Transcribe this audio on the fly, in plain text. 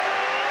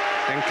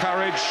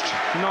encouraged,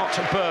 not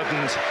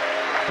burdened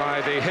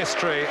by the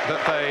history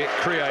that they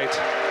create.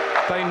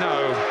 They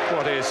know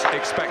what is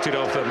expected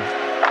of them.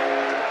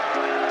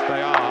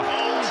 They are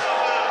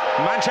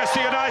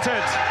Manchester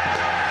United.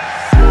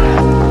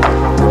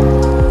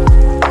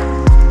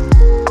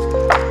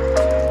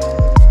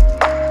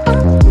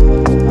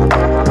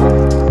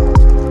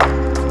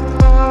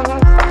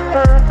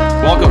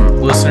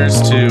 Welcome,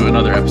 listeners, to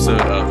another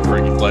episode of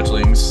Freaky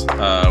Fledglings.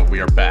 We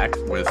are back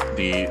with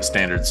the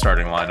standard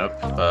starting lineup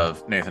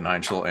of Nathan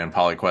Heinschel and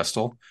Polly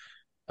Questel.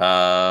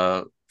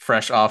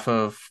 Fresh off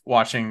of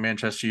watching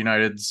Manchester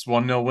United's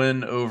 1-0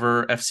 win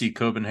over FC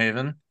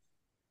Kobenhavn.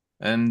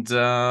 And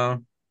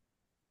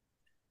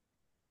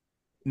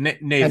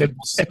Nathan,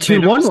 a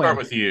 2-1 we'll start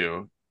win. with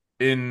you.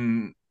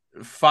 In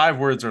 5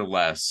 words or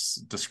less,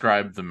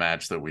 describe the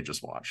match that we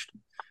just watched.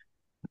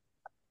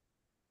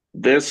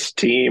 This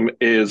team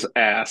is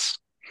ass.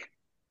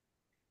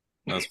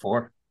 That's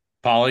 4.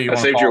 Polly, you I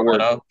want to saved your follow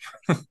that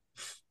word. up?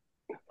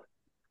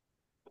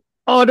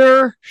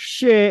 Utter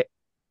shit,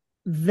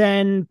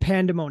 then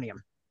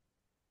pandemonium.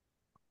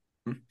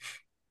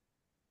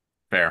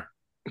 Fair.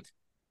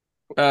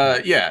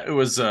 Yeah, it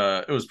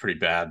was pretty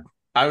bad.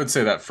 I would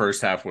say that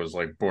first half was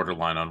like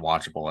borderline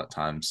unwatchable at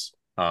times.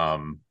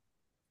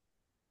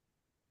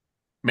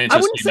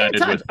 Manchester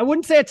United I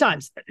wouldn't say at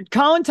times.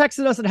 Colin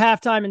texted us at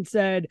halftime and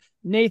said,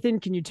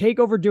 Nathan, can you take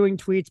over doing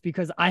tweets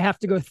because I have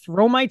to go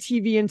throw my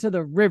TV into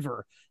the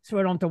river so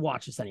I don't have to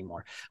watch this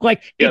anymore.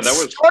 Like, Yeah, it that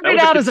was started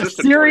out as a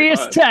consistent serious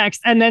 45.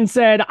 text and then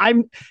said, I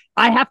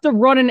have to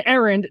run an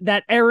errand.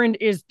 That errand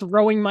is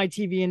throwing my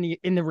TV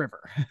in the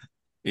river.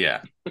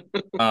 Yeah.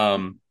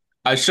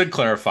 I should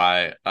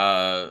clarify,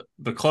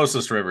 the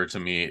closest river to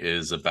me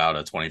is about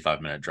a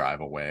 25-minute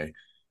drive away.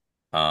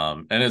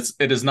 And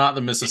it is not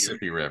the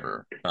Mississippi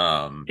River.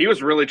 He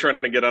was really trying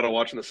to get out of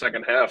watching the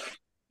second half.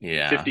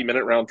 Yeah.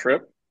 50-minute round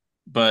trip.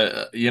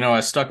 But, I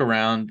stuck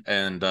around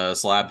and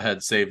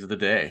Slabhead saved the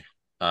day.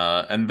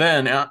 And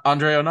then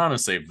Andre Onana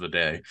saved the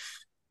day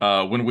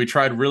when we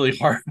tried really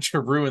hard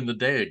to ruin the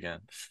day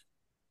again.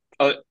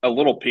 A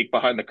little peek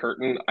behind the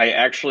curtain. I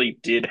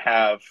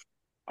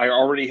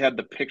already had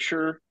the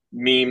picture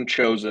meme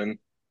chosen,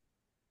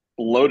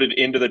 loaded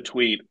into the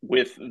tweet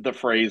with the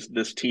phrase,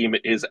 "This team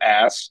is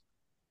ass,"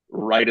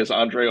 right as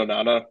Andre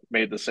Onana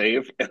made the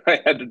save. And I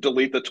had to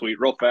delete the tweet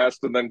real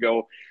fast and then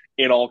go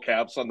in all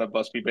caps on the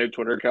Busby Babe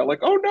Twitter account, like,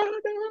 "Oh,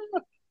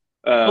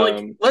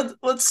 no.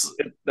 Let's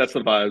That's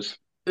the vibes.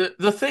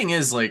 The thing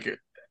is, like,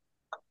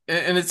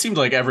 and it seemed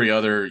like every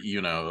other,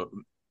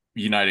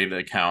 United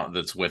account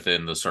that's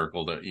within the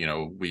circle that,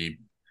 we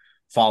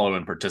follow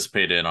and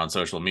participate in on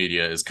social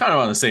media is kind of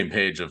on the same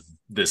page of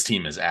this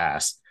team is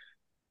ass.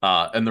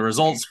 And the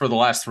results for the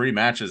last 3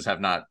 matches have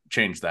not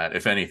changed that.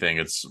 If anything,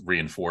 it's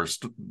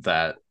reinforced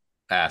that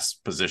ass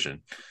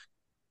position.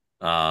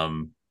 A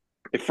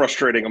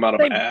frustrating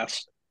amount of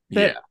ass.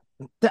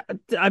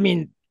 I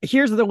mean,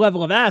 here's the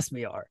level of ass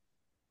we are.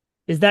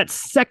 Is that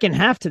second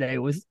half today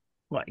was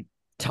like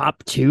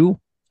top 2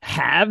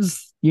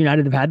 halves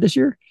United have had this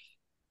year,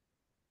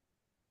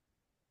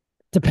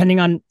 depending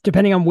on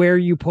where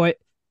you put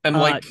and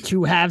like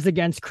 2 halves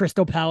against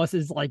Crystal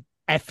Palace's like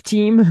F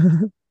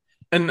team.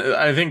 And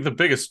I think the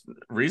biggest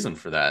reason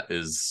for that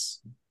is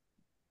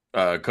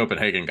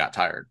Copenhagen got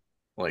tired.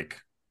 Like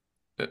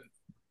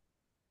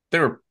they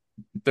were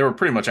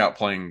pretty much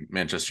outplaying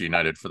Manchester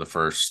United for the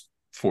first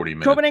 40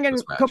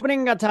 minutes.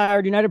 Copenhagen got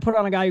tired. United put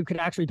on a guy who could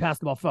actually pass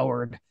the ball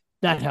forward.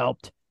 That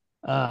helped.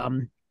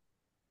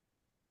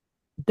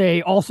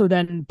 They also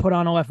then put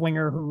on a left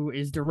winger who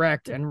is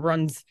direct and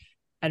runs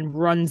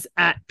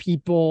at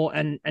people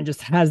and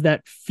just has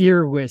that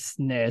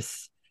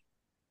fearlessness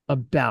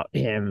about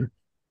him.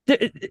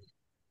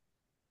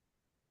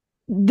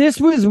 This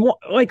was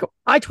like,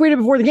 I tweeted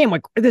before the game,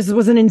 like, this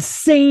was an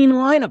insane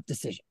lineup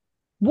decision.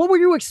 What were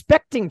you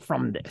expecting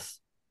from this?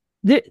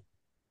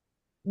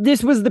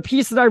 This was the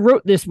piece that I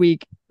wrote this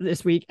week,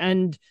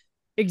 and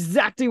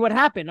exactly what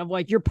happened. Of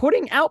like, you're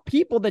putting out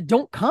people that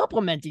don't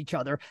complement each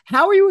other.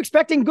 How are you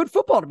expecting good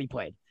football to be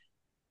played?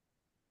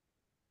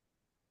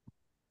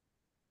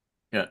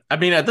 Yeah, I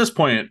mean, at this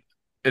point,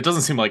 it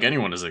doesn't seem like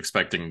anyone is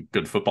expecting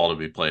good football to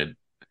be played.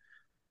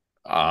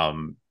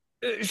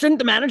 Shouldn't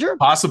the manager,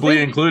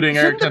 possibly including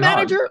Eric Ten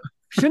Hag,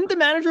 shouldn't the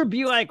manager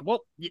be like,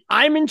 well,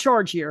 I'm in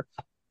charge here.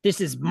 This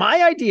is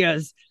my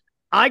ideas.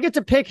 I get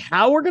to pick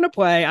how we're going to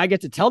play. I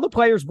get to tell the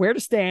players where to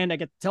stand. I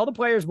get to tell the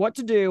players what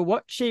to do,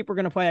 what shape we're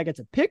going to play. I get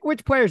to pick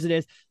which players it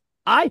is.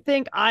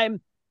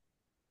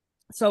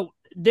 So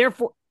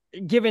therefore,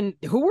 given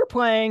who we're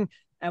playing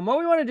and what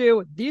we want to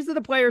do, these are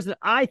the players that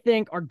I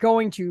think are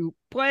going to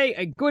play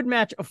a good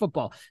match of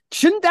football.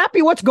 Shouldn't that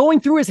be what's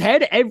going through his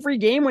head every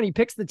game when he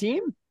picks the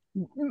team?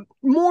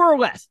 More or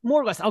less.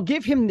 I'll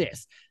give him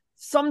this.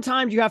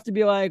 Sometimes you have to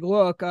be like,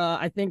 look,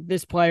 I think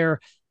this player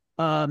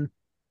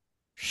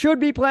should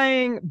be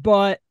playing,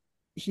 but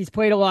he's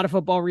played a lot of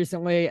football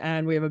recently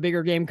and we have a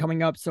bigger game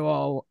coming up.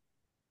 So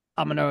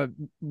I'm going to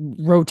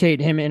rotate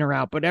him in or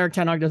out, but Eric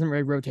Ten Hag doesn't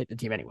really rotate the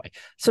team anyway.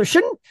 So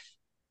shouldn't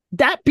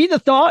that be the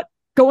thought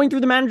going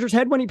through the manager's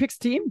head when he picks a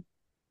team?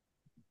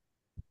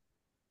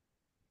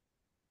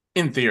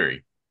 In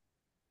theory.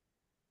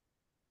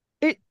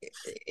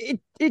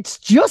 It's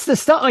just the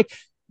stuff like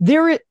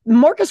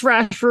Marcus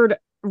Rashford,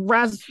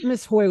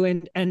 Rasmus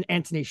Højlund, and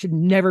Antony should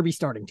never be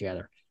starting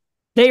together.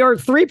 They are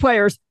three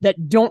players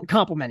that don't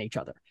complement each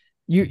other.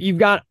 You've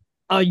got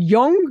a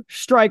young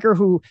striker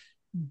who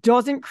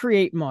doesn't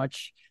create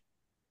much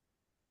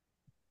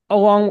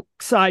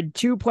alongside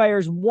two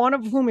players, one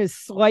of whom is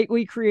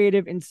slightly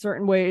creative in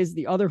certain ways,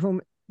 the other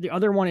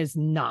one is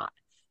not.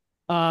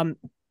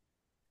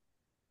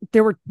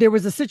 There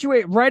was a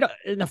situation right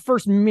in the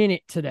first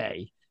minute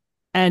today,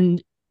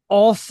 and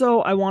also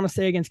I want to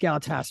say against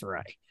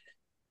Galatasaray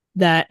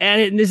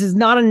and this is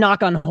not a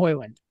knock on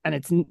Højlund,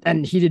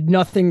 and he did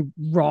nothing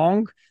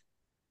wrong,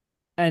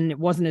 and it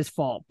wasn't his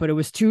fault, but it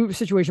was two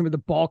situations where the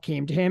ball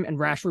came to him and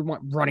Rashford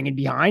went running in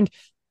behind,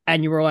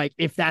 and you were like,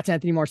 if that's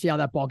Anthony Martial,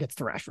 that ball gets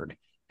to Rashford,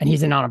 and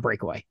he's in on a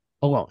breakaway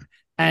alone.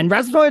 And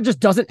Rasmus Højlund just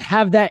doesn't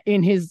have that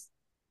in his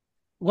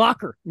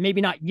locker.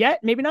 Maybe not yet,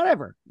 maybe not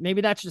ever.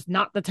 Maybe that's just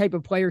not the type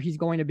of player he's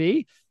going to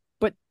be.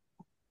 But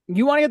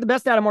you want to get the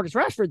best out of Marcus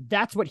Rashford,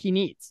 that's what he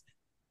needs.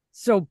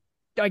 So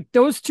like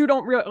those two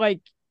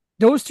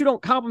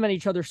don't complement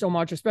each other so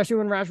much, especially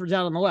when Rashford's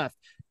out on the left.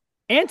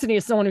 Antony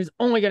is someone who's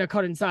only going to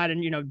cut inside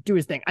and, do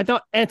his thing. I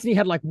thought Antony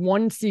had like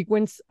one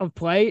sequence of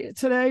play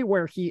today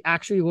where he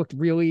actually looked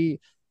really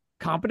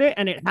competent,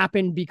 and it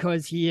happened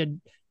because he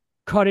had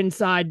cut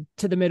inside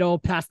to the middle,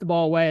 passed the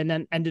ball away, and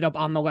then ended up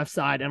on the left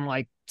side, and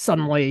like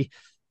suddenly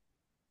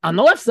on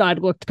the left side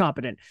looked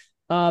competent.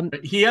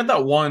 He had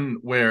that one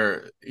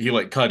where he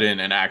like cut in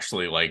and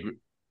actually like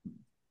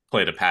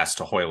played a pass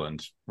to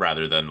Højlund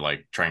rather than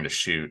like trying to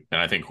shoot,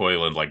 and I think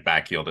Højlund like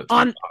backheeled it.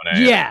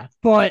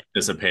 But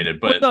dissipated.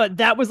 But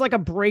that was like a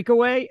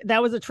breakaway.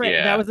 That was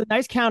that was a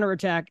nice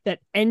counterattack that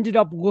ended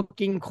up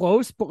looking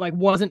close, but like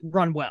wasn't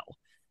run well.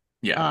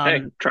 Yeah,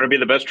 hey, trying to be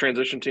the best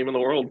transition team in the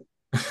world.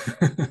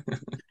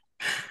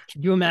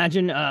 Can you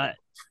imagine?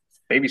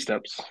 Baby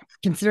steps.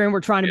 Considering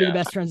we're trying to be the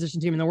best transition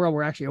team in the world,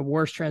 we're actually a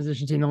worse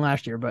transition team than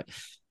last year. But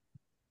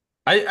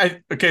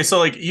okay, so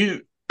like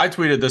I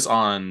tweeted this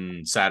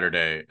on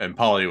Saturday, and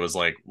Paulie was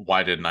like,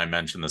 "Why didn't I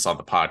mention this on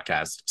the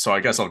podcast?" So I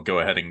guess I'll go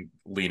ahead and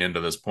lean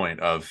into this point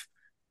of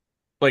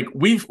like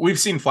we've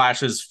seen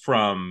flashes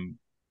from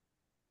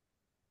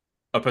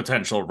a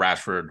potential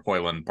Rashford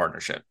Højlund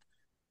partnership.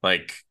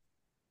 Like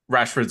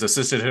Rashford's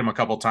assisted him a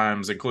couple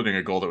times, including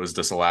a goal that was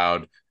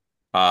disallowed.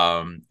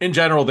 In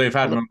general, they've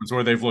had moments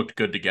where they've looked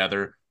good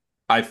together.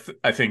 I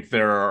think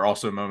there are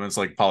also moments,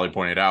 like Paulie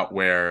pointed out,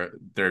 where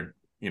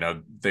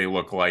they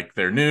look like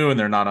they're new and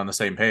they're not on the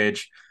same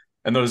page.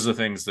 And those are the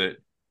things that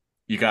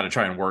you got to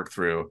try and work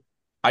through.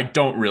 I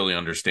don't really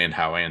understand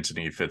how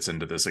Antony fits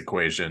into this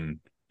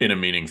equation in a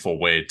meaningful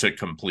way to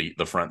complete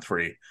the front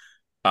three.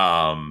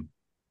 In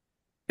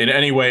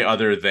any way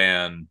other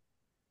than,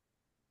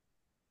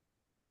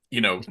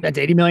 that's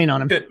 80 million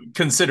on him.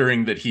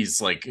 Considering that he's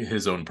like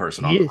his own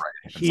person on the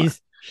right.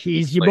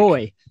 He's your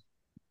boy.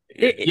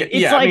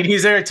 I mean,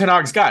 he's Eric Ten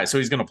Hag's guy, so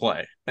he's going to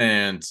play.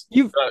 And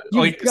Samuel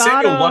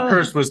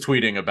Luckhurst was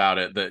tweeting about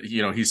it that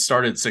he's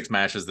started 6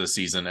 matches this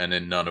season, and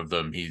in none of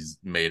them he's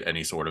made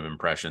any sort of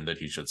impression that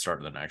he should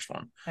start the next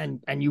one.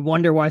 And you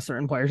wonder why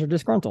certain players are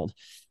disgruntled.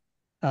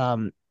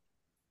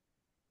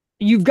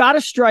 You've got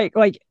to strike.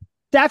 Like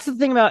that's the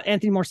thing about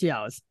Anthony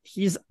Martial is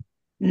he's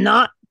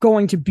not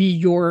going to be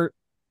your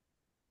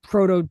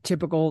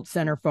prototypical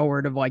center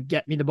forward of like,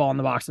 get me the ball in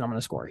the box and I'm going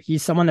to score.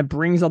 He's someone that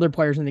brings other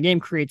players in the game,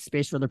 creates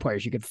space for other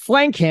players. You could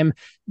flank him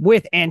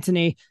with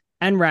Antony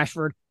and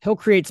Rashford. He'll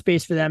create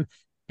space for them.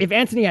 If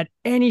Antony had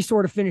any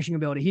sort of finishing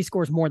ability, he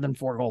scores more than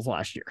 4 goals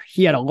last year.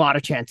 He had a lot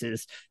of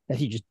chances that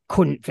he just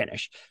couldn't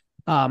finish.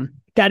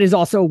 That is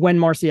also when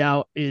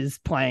Martial is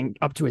playing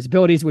up to his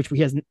abilities, which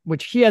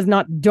he has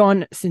not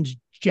done since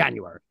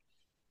January.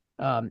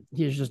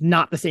 He is just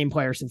not the same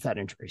player since that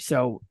injury.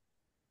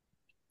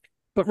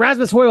 But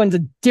Rasmus Højlund's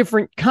a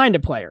different kind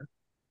of player,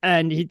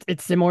 and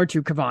it's similar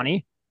to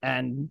Cavani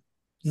and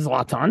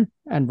Zlatan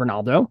and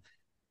Ronaldo,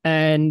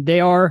 and they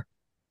are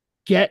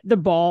get the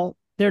ball.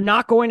 They're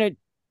not going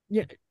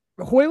to.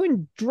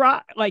 Højlund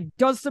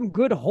does some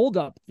good hold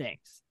up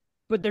things,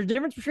 but there's a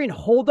difference between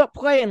hold up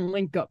play and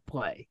link up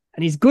play,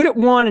 and he's good at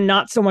one and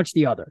not so much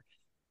the other.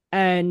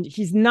 And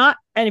he's not.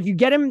 And if you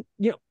get him,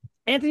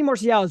 Anthony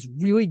Martial is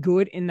really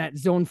good in that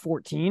zone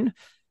 14,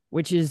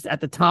 which is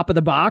at the top of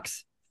the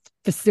box,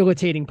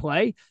 facilitating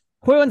play.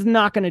 Højlund's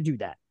not going to do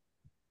that.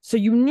 So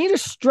you need a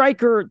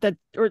striker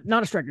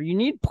not a striker. You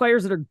need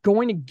players that are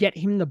going to get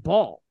him the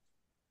ball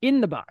in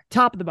the box,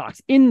 top of the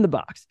box, in the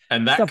box.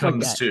 And that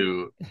comes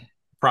to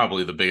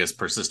probably the biggest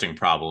persisting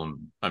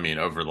problem, I mean,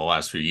 over the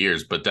last few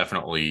years, but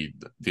definitely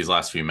these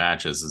last few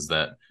matches, is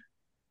that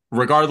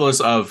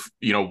regardless of,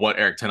 what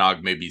Eric Ten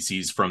Hag maybe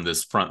sees from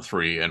this front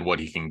three and what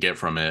he can get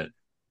from it,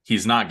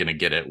 he's not going to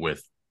get it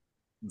with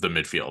the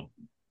midfield.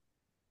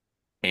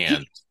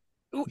 And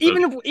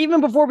even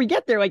before we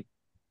get there, like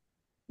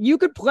you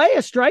could play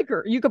a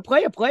striker, you could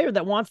play a player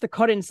that wants to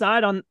cut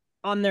inside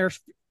on their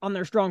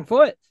strong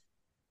foot.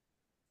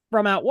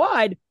 from out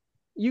wide,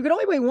 you can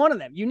only play one of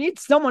them. You need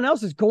someone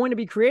else who's going to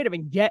be creative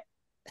and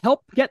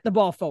help get the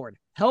ball forward,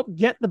 help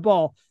get the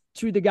ball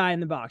to the guy in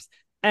the box.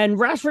 And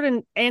Rashford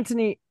and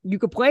Antony, you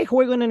could play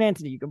Højlund and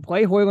Antony. You can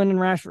play Højlund and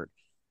Rashford.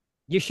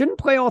 You shouldn't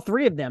play all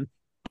three of them.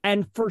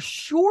 And for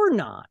sure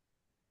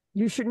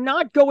you should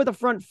not go with a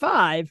front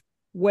five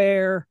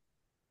where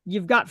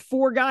you've got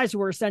four guys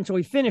who are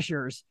essentially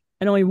finishers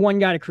and only one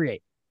guy to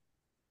create.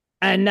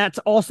 And that's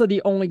also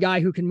the only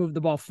guy who can move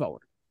the ball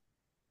forward.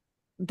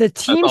 The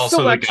team that's also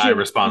selection, the guy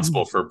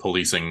responsible for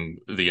policing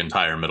the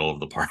entire middle of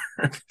the park.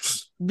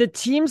 The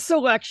team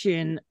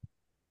selection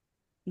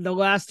the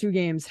last two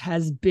games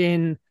has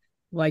been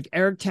like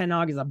Erik ten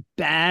Hag is a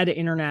bad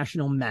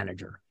international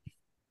manager.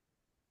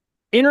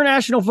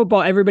 International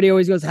football, everybody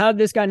always goes, how did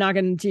this guy not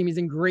get in the team? He's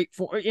in great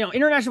form.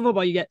 International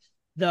football, you get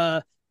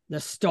the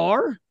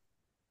star,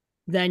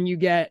 then you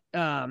get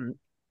the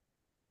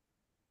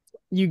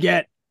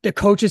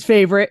coach's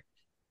favorite,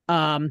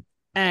 and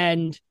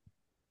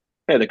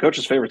hey, the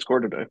coach's favorite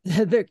scored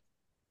today.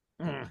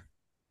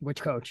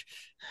 Which coach?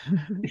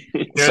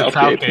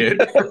 Southgate.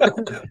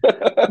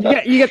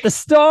 you get the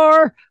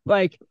star,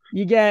 like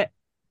you get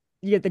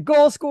the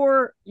goal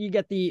scorer, you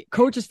get the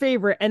coach's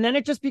favorite, and then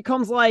it just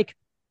becomes like,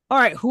 all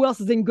right, who else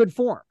is in good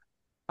form?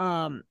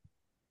 And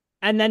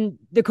then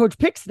the coach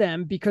picks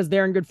them because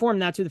they're in good form.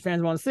 That's who the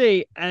fans want to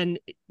see. And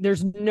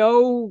there's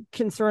no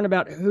concern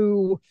about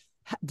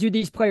do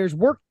these players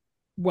work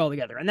well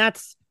together. And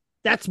that's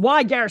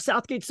why Gareth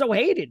Southgate's so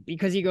hated,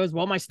 because he goes,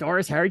 well, my star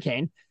is Harry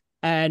Kane.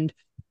 And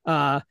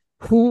I'm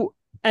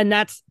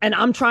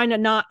trying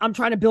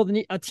to build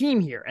a team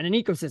here and an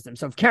ecosystem.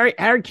 So if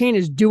Harry Kane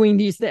is doing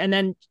these things, and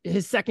then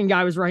his second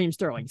guy was Raheem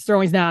Sterling.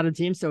 Sterling's now out of the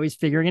team, so he's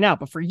figuring it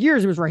out. But for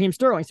years it was Raheem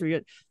Sterling.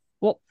 So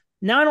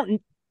now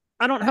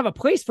I don't have a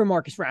place for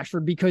Marcus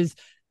Rashford because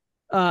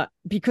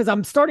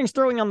I'm starting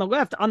Sterling on the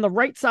left. On the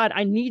right side,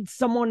 I need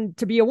someone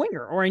to be a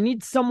winger, or I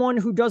need someone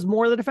who does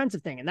more of the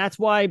defensive thing. And that's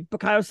why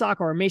Bukayo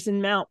Saka or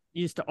Mason Mount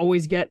used to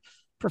always get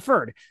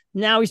preferred.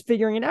 Now he's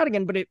figuring it out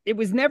again, but it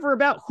was never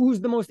about who's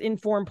the most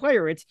informed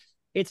player.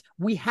 It's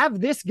we have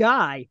this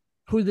guy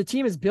who the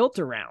team is built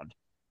around,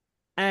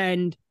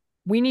 and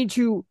we need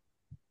to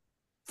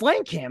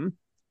flank him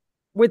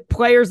with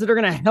players that are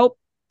going to help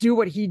do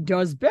what he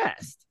does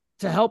best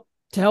to help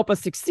us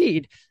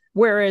succeed.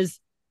 Whereas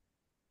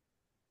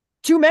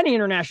too many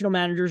international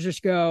managers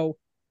just go,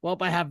 well,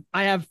 I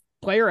have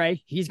player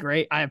A, he's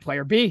great. I have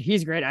player B,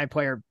 he's great. I have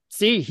player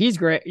C, he's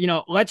great.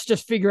 Let's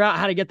just figure out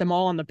how to get them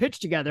all on the pitch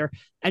together.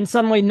 And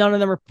suddenly none of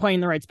them are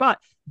playing the right spot.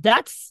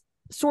 That's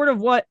sort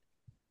of what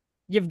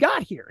you've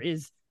got here.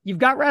 Is you've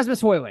got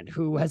Rasmus Højlund,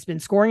 who has been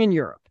scoring in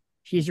Europe.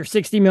 He's your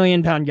 60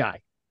 million pound guy.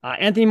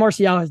 Anthony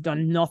Martial has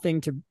done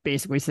nothing to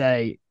basically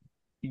say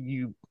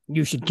you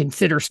should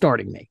consider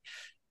starting me.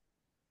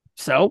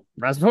 So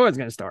Rasmus Højlund's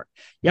going to start.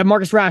 You have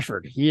Marcus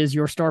Rashford. He is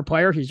your star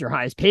player. He's your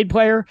highest paid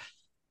player.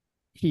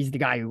 He's the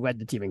guy who led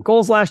the team in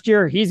goals last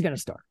year. He's going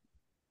to start.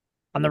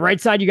 On the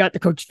right side, you got the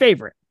coach's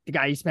favorite, the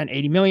guy you spent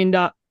 80 million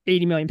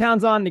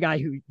pounds on, the guy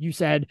who you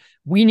said,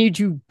 we need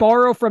to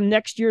borrow from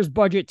next year's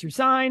budget to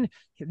sign.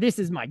 This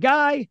is my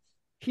guy.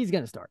 He's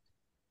going to start.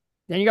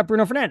 Then you got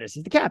Bruno Fernandes.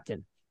 He's the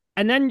captain.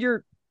 And then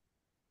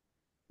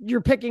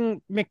you're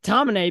picking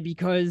McTominay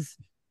because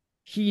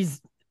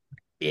he's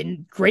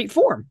in great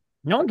form.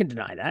 No one can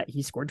deny that.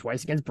 He scored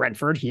twice against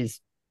Brentford. He's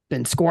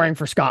been scoring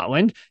for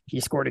Scotland. He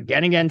scored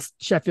again against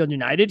Sheffield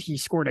United. He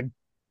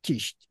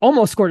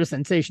almost scored a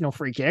sensational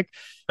free kick.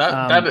 We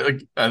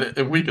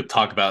could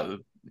talk about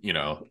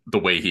the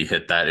way he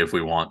hit that if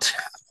we want.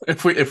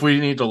 if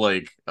we need to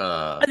look.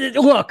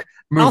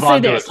 I'll say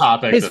this: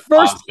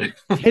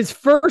 his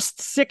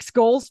first 6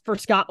 goals for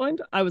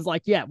Scotland, I was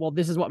like, yeah, well,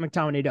 this is what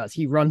McTominay does.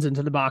 He runs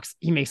into the box.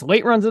 He makes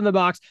late runs in the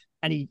box,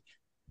 and he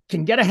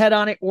can get a head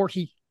on it, or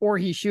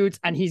he shoots,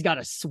 and he's got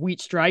a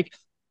sweet strike.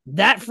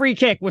 That free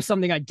kick was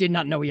something I did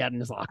not know he had in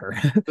his locker.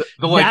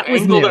 The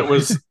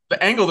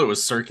angle that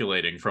was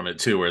circulating from it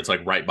too, where it's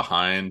like right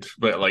behind,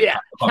 but like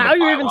how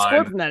you even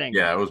scored from that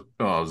angle? Yeah, it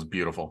was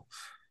beautiful.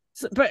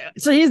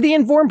 So he's the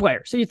informed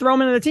player. So you throw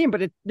him into the team,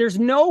 but there's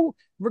no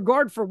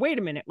regard for, wait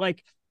a minute,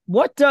 like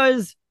what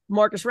does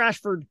Marcus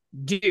Rashford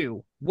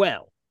do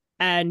well?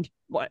 And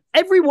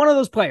every one of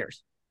those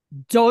players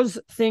does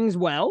things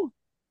well,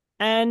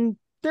 and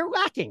they're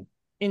lacking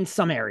in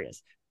some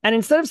areas. And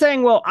instead of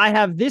saying, well, I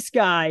have this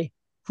guy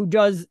who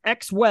does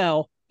X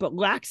well, but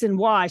lacks in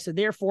Y, so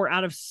therefore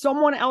out of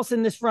someone else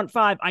in this front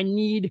five, I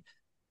need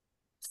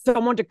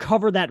someone to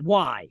cover that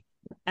Y.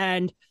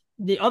 And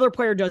the other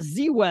player does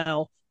Z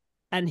well,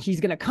 and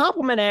he's going to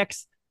complement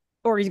X,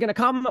 or he's going to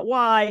complement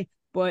Y,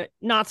 but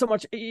not so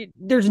much.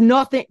 There's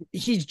nothing.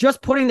 He's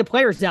just putting the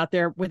players out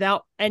there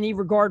without any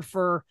regard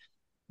for,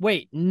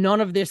 wait, none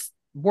of this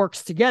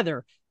works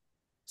together.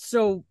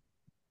 So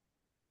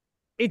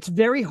it's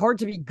very hard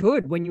to be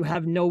good when you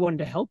have no one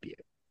to help you.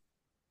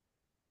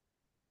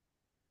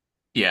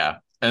 Yeah,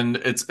 and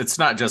it's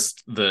not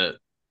just the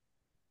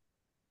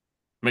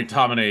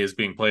McTominay is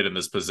being played in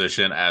this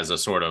position as a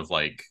sort of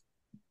like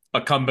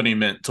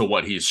accompaniment to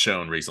what he's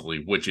shown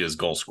recently, which is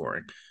goal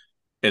scoring.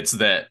 It's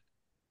that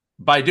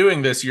by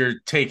doing this, you're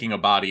taking a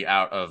body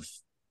out of,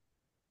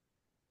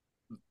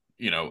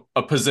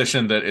 a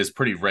position that is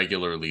pretty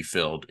regularly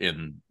filled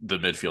in the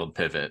midfield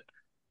pivot.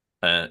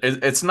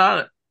 It's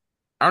not,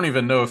 I don't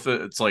even know if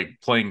it's like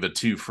playing the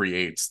two free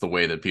eights the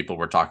way that people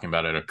were talking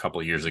about it a couple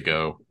of years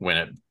ago when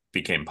it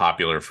became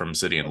popular from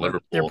City and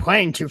Liverpool. They're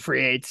playing two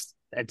free eights.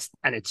 It's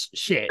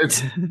shit.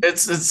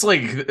 It's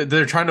like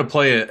they're trying to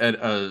play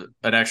an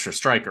extra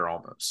striker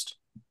almost,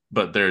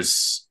 but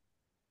it's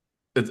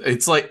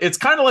like, it's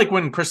kind of like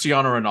when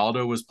Cristiano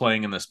Ronaldo was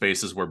playing in the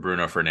spaces where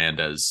Bruno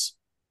Fernandes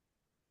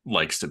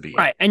likes to be,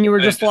 right? And you were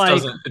just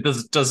like,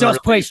 doesn't just really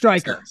play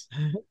striker.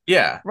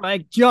 Yeah,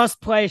 like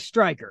just play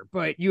striker.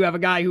 But you have a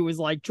guy who was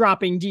like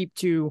dropping deep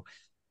to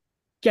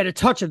get a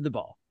touch of the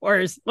ball,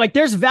 whereas like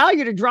there's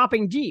value to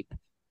dropping deep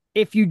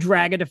if you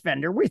drag a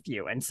defender with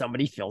you and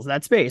somebody fills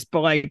that space.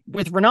 But like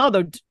with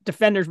Ronaldo,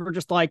 defenders were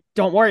just like,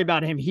 don't worry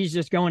about him. He's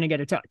just going to get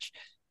a touch.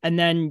 And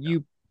then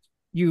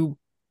you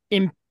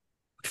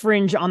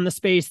infringe on the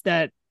space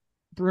that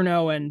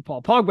Bruno and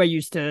Paul Pogba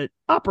used to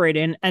operate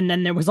in. And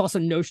then there was also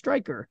no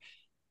striker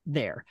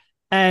there.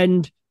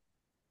 And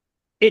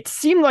it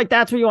seemed like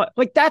that's what you want.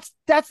 Like that's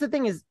the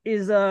thing is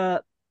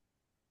go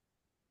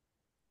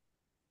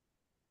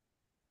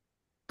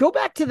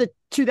back to the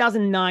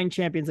 2009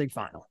 Champions League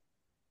final,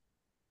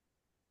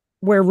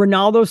 where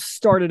Ronaldo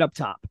started up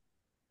top.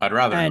 I'd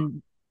rather.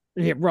 And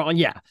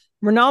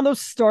Ronaldo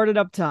started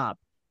up top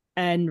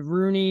and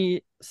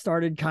Rooney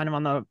started kind of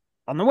on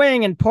the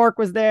wing, and Park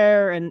was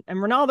there, and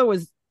Ronaldo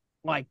was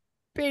like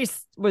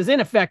was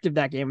ineffective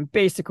that game,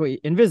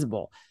 basically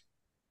invisible.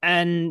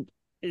 And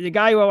the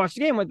guy who I watched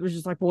the game with was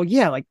just like, well,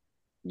 yeah, like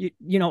you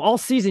know, all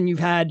season you've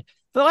had,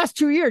 for the last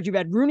 2 years, you've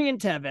had Rooney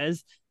and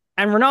Tevez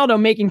and Ronaldo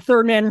making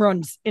third man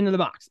runs into the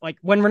box. Like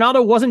when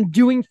Ronaldo wasn't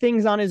doing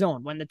things on his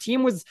own, when the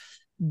team was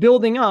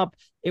building up,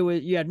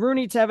 you had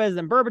Rooney, Tevez,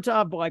 and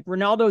Berbatov, but like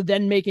Ronaldo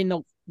then making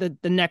the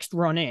next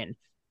run in.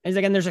 And it's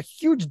like, and there's a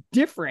huge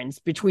difference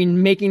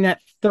between making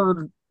that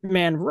third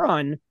man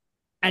run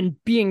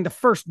and being the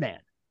first man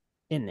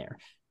in there.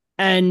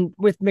 And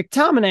with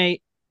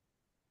McTominay,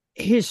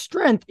 his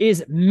strength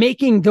is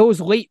making those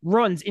late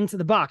runs into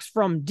the box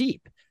from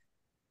deep,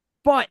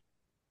 but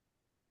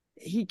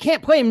he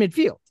can't play in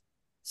midfield.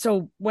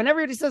 So when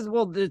everybody says,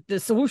 well, the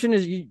solution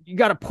is you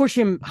got to push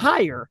him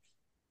higher,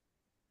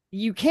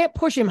 you can't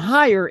push him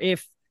higher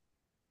if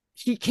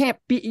he can't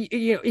be,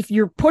 if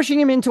you're pushing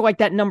him into like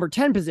that number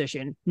 10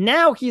 position,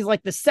 now he's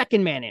like the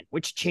second man in,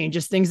 which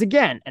changes things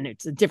again. And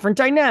it's a different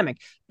dynamic,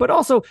 but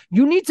also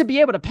you need to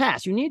be able to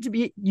pass. You need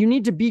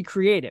to be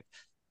creative.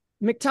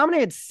 McTominay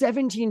had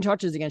 17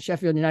 touches against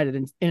Sheffield United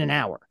in an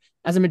hour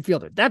as a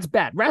midfielder. That's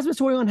bad. Rasmus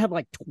Højlund had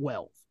like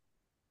 12,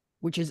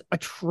 which is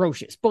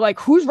atrocious. But like,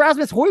 who's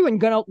Rasmus Højlund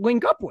going to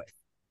link up with?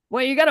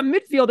 Well, you got a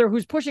midfielder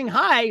who's pushing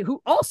high,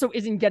 who also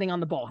isn't getting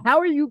on the ball. How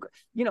are you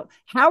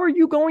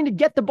going to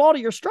get the ball to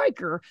your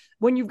striker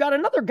when you've got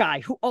another guy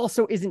who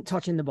also isn't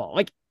touching the ball?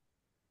 Like,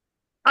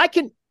 I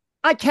can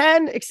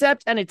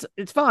accept, and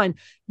it's fine.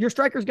 Your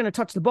striker's going to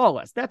touch the ball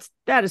less.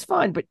 That is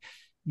fine, but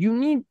you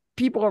need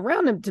people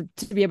around him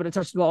to be able to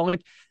touch the ball.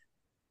 Like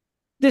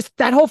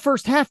that whole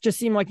first half just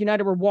seemed like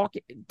United were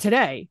walking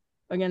today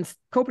against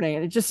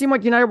Copenhagen. It just seemed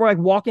like United were like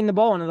walking the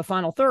ball into the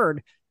final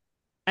third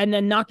and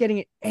then not getting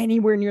it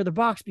anywhere near the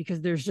box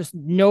because there's just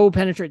no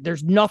penetration.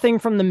 There's nothing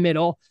from the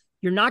middle.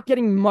 You're not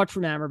getting much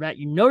from Amrabat.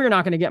 You're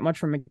not going to get much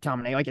from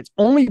McTominay. Like it's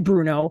only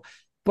Bruno,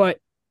 but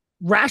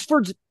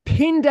Rashford's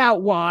pinned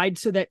out wide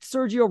so that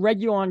Sergio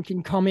Reguilon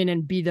can come in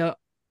and be the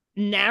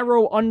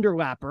narrow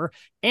underlapper.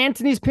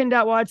 Anthony's pinned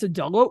out wide so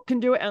Dalot can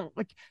do it. And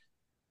like,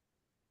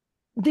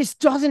 this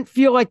doesn't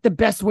feel like the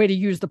best way to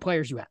use the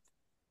players you have.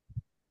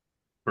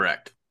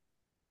 Correct.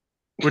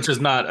 Which is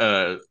not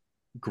a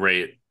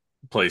great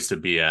place to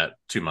be at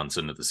 2 months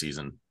into the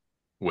season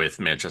with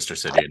Manchester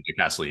City and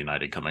Newcastle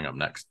United coming up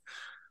next.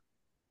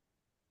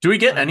 Do we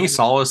get any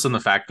solace in the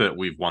fact that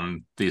we've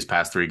won these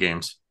past 3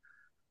 games?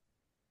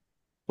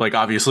 Like,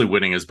 obviously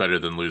winning is better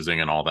than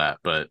losing and all that,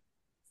 but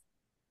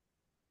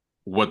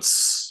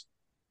what's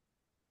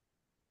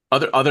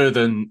other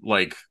than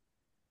like,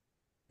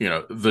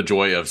 the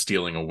joy of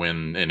stealing a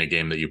win in a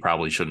game that you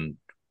probably shouldn't,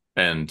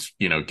 and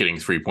getting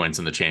 3 points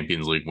in the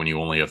Champions League when you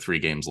only have 3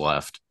 games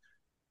left.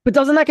 But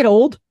doesn't that get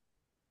old?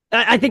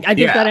 I think that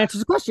answers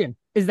the question.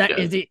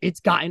 It's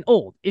gotten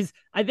old.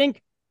 I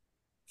think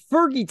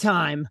Fergie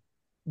time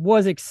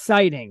was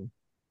exciting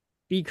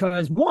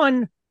because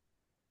one,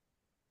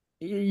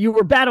 you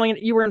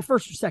were in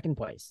first or second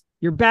place.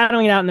 You're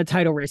battling it out in the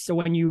title race. So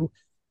when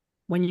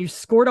you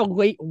scored a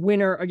late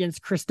winner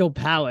against Crystal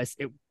Palace,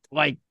 it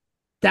like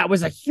that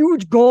was a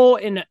huge goal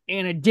in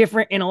a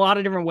lot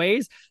of different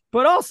ways.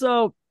 But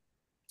also,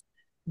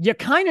 you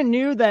kind of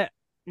knew that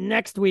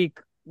next week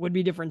would be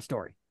a different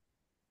story.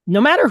 No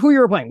matter who you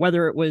were playing,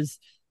 whether it was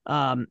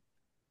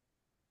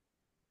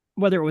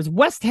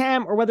West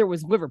Ham or whether it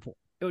was Liverpool,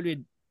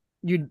 you'd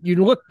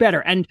look better.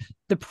 And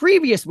the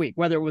previous week,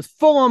 whether it was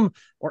Fulham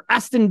or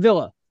Aston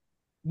Villa,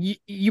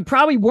 you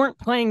probably weren't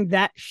playing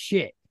that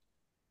shit.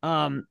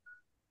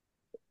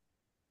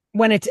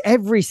 when it's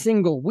every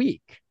single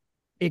week,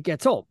 it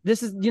gets old.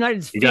 This is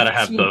United's. You gotta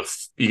have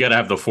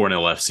the 4-0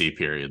 FC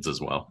periods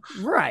as well.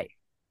 Right.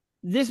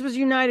 This was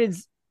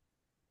United's.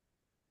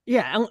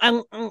 Yeah,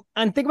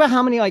 and think about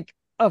how many like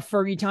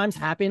Fergie times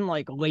happen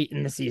like late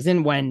in the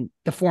season when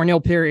the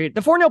 4-0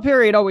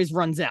 period always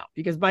runs out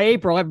because by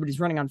April everybody's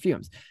running on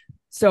fumes.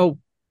 So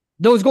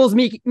those goals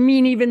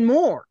mean even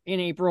more in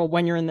April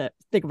when you're in the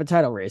thick of a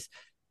title race.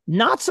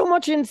 Not so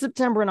much in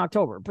September and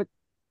October, but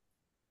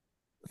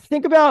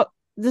think about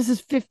this is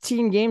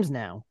 15 games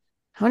now.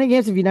 How many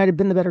games have United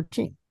been the better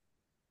team?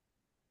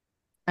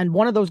 And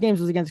one of those games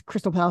was against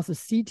Crystal Palace's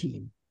C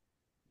team.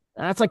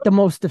 That's like the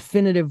most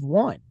definitive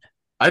one.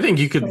 I think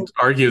you could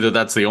argue that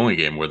that's the only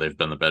game where they've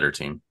been the better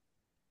team.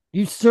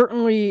 You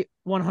certainly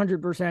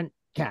 100%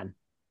 can.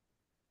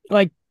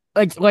 Like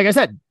I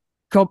said,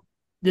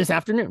 this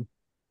afternoon,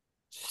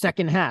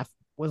 second half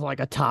was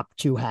like a top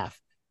 2 half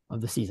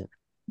of the season.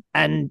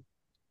 And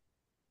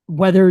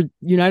whether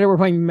United were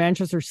playing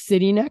Manchester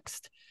City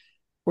next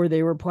or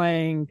they were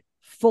playing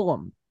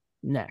Fulham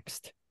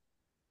next,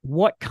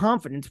 what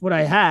confidence would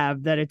I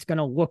have that it's going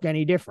to look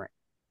any different?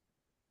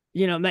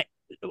 You know,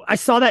 I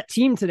saw that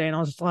team today and I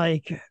was just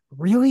like,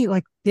 really?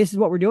 Like, this is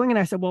what we're doing? And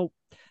I said, well,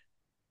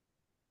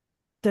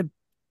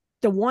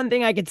 the one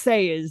thing I could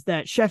say is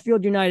that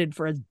Sheffield United,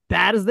 for as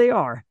bad as they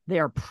are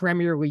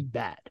Premier League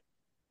bad.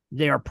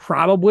 They are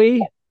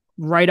probably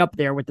right up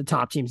there with the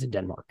top teams in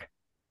Denmark.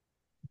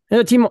 And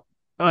the team,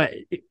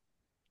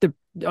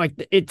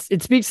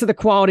 it speaks to the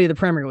quality of the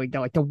Premier League.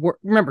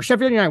 Remember,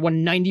 Sheffield United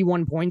won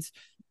 91 points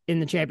in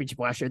the championship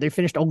last year. They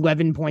finished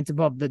 11 points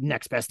above the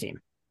next best team.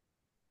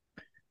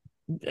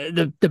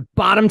 The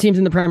bottom teams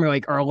in the Premier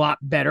League are a lot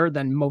better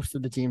than most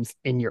of the teams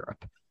in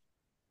Europe.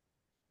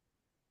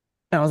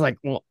 And I was like,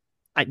 well,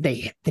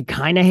 they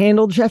kind of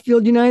handled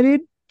Sheffield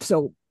United,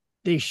 so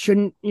they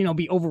shouldn't,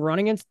 be overrun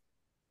against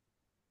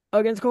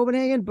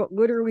Kopenhagen. But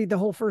literally the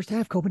whole first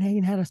half,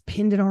 Copenhagen had us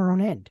pinned in our own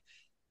end.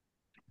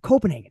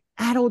 Copenhagen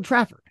at Old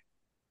Trafford.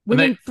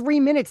 Within 3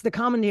 minutes, the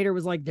commentator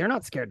was like, they're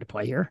not scared to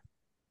play here.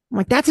 I'm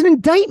like, that's an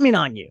indictment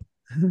on you.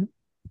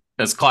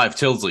 That's Clive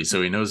Tildesley,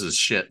 so he knows his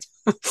shit.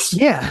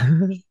 Yeah.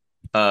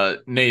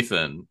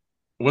 Nathan,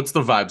 what's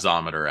the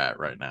vibesometer at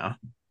right now?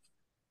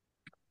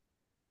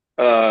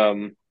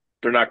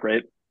 They're not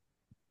great.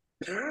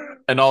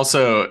 And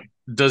also,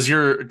 does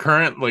your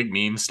current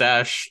meme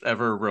stash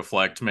ever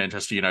reflect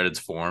Manchester United's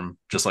form?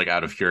 Just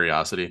out of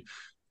curiosity.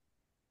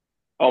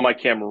 Oh, my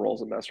camera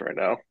roll's a mess right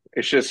now.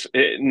 It's just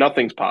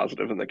nothing's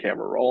positive in the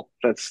camera roll.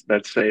 That's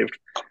saved.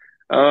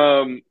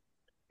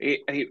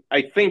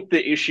 I think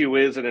the issue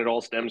is, and it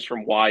all stems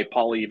from why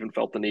Paulie even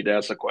felt the need to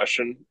ask the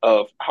question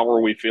of how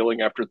are we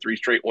feeling after 3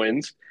 straight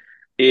wins,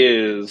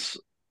 is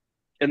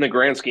in the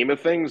grand scheme of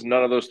things,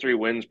 none of those 3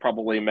 wins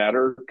probably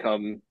matter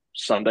come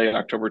Sunday,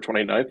 October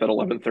 29th at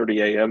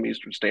 11:30 a.m.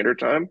 Eastern Standard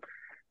Time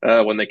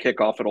when they kick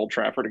off at Old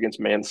Trafford against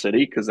Man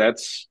City, because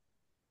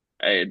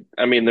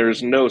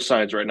there's no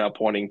signs right now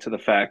pointing to the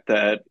fact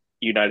that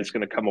United's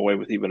going to come away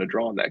with even a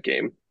draw in that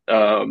game.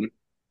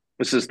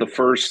 This is the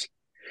first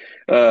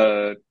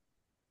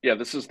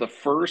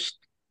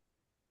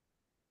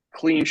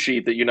clean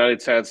sheet that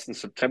United's had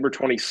since September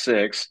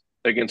 26th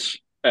against,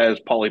 as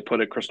Paulie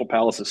put it, Crystal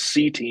Palace's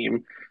C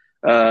team.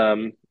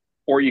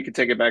 Or you could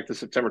take it back to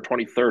September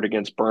 23rd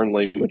against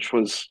Burnley, which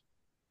was,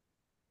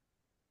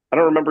 I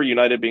don't remember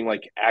United being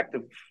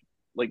active.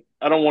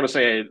 I don't want to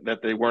say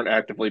that they weren't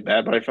actively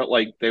bad, but I felt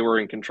like they were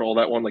in control of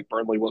that one.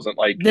 Burnley wasn't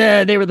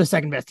Yeah, they were the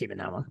second best team in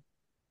that one.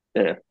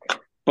 Yeah.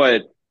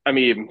 But, I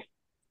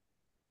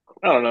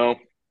don't know.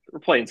 We're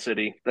playing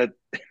City. That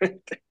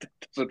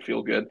doesn't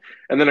feel good.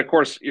 And then, of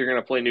course, you're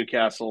going to play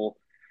Newcastle,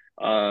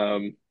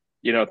 3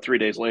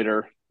 days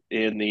later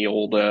in the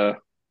old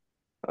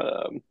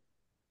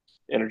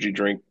energy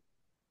drink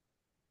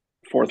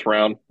 4th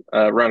round,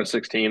 round of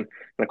 16. And,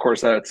 of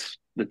course, that's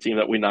the team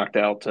that we knocked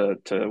out to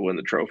win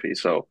the trophy.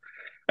 So,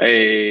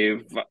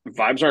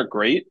 vibes aren't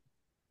great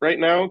right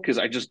now because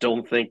I just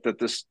don't think that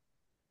this,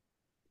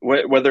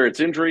 whether it's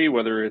injury,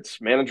 whether it's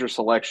manager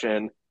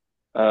selection,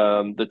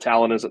 the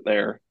talent isn't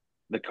there.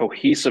 The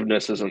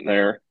cohesiveness isn't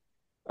there.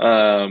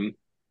 And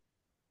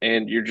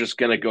you're just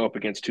going to go up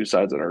against 2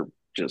 sides that are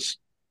just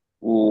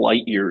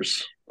light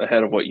years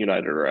ahead of what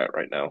United are at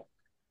right now.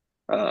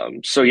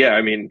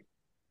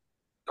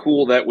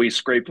 Cool that we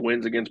scraped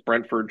wins against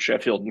Brentford,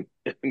 Sheffield,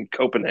 and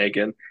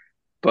Copenhagen,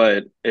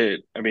 but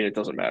it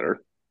doesn't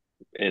matter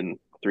in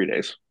 3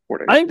 days, 4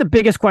 days. I think the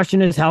biggest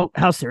question is how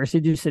seriously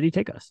do City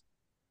take us?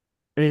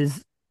 Are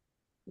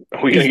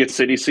we going to get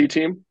City C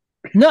team?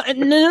 No,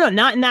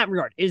 not in that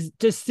regard.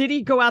 Does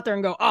City go out there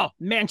and go, oh,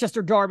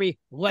 Manchester Derby,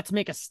 let's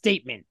make a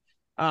statement?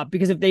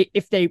 Because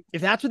if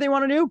that's what they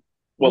want to do,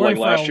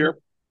 last year,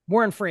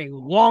 we're in for a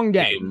long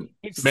day.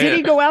 If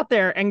City go out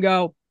there and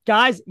go,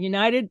 guys,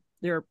 United,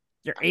 they're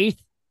 8th,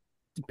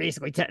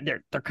 basically 10,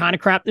 they're kind of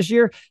crap this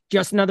year.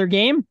 Just another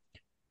game.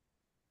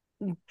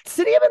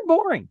 City have been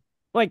boring.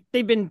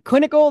 They've been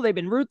clinical, they've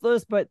been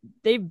ruthless, but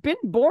they've been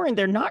boring.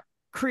 They're not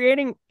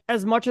creating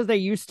as much as they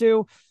used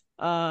to.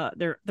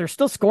 They're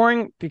still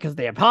scoring because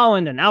they have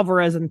Holland and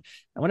Alvarez and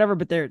whatever,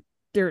 but they're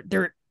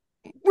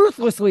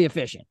ruthlessly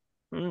efficient.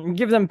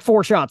 Give them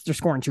 4 shots, they're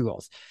scoring 2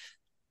 goals.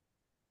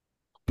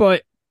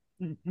 But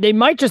they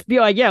might just be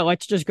like, yeah,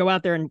 let's just go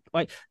out there and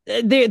like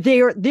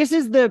they are. This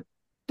is the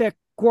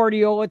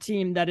Guardiola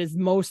team that is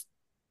most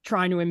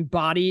trying to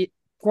embody.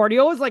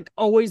 Guardiola's like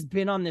always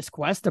been on this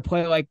quest to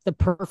play like the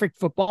perfect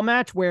football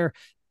match where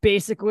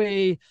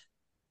basically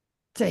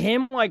to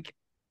him, like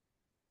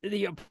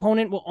the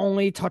opponent will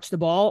only touch the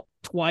ball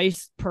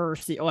twice per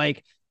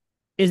like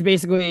is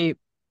basically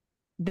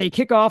they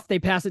kick off, they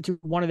pass it to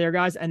one of their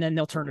guys, and then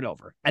they'll turn it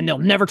over and they'll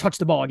never touch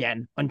the ball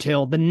again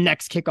until the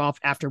next kickoff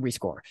after we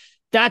score.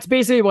 That's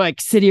basically like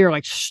City are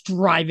like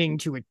striving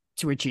to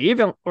achieve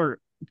or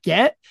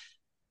get.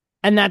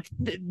 And that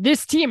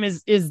this team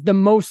is the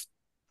most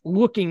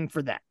looking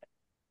for that.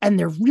 And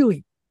they're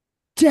really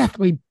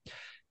deathly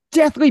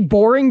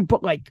boring,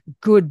 but like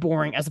good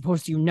boring, as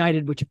opposed to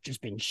United, which have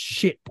just been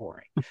shit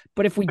boring.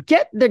 But if we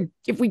get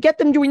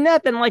them doing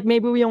that, then like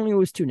maybe we only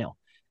lose 2-0.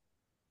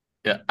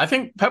 Yeah, I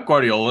think Pep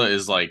Guardiola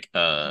is like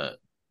a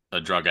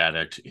drug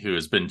addict who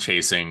has been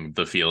chasing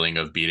the feeling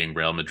of beating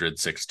Real Madrid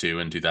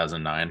 6-2 in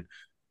 2009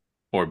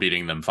 or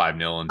beating them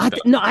 5-0 in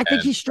 2010. I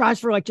think he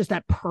strives for like just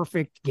that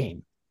perfect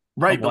game.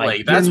 Right, but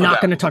like that's you're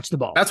not going to touch the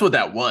ball. That's what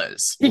that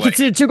was. He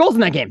conceded 2 goals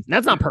in that game.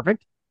 That's not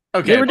perfect.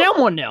 Okay, they were down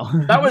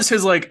 1-0. That was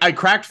his like I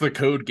cracked the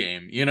code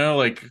game, you know,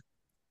 like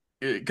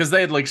because they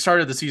had like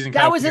started the season.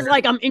 That was his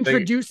like I'm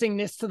introducing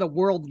this to the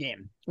world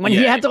game when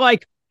he had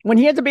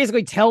to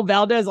basically tell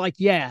Valdez like,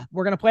 yeah,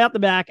 we're gonna play out the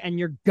back and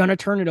you're gonna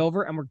turn it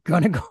over and we're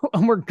gonna go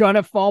and we're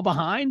gonna fall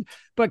behind,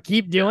 but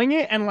keep doing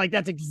it. And like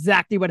that's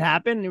exactly what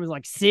happened. And it was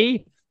like,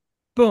 see,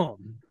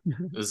 boom.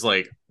 It's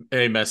like,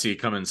 hey, Messi,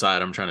 come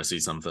inside. I'm trying to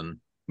see something.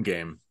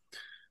 Game.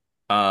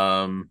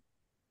 Come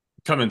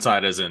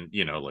inside as in,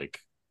 you know, like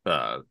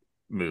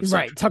move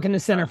right, tuck in the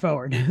center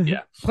forward.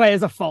 Yeah. Play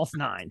as a false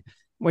 9,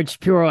 which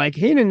people are like,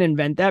 he didn't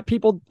invent that.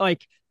 People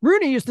like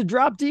Rooney used to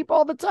drop deep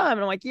all the time.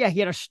 And I'm like, yeah, he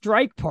had a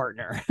strike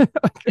partner.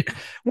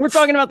 We're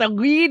talking about the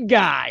lead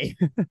guy.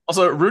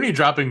 Also, Rooney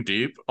dropping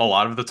deep a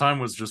lot of the time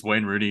was just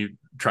Wayne Rooney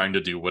trying to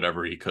do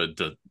whatever he could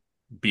to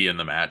be in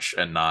the match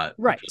and not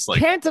right. Just,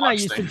 like, Cantona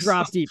used to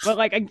drop deep, but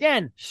like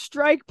again,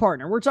 strike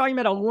partner. We're talking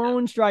about a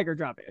lone striker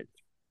dropping it.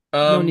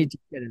 No need to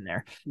get in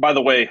there. By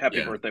the way,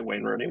 happy birthday,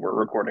 Wayne Rooney. We're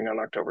recording on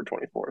October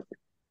 24th.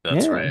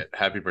 That's right.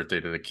 Happy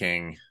birthday to the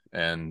king,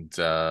 and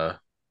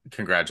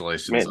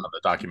congratulations on the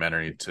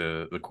documentary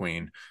to the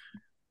Queen.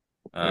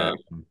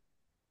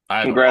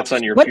 Congrats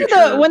on your when did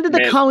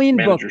the Colleen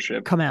book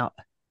come out?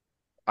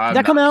 Did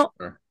that come out?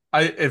 Sure.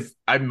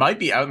 I might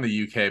be out in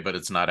the UK, but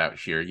it's not out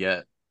here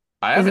yet.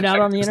 I Is haven't it out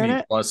checked on the Disney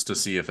internet? Plus to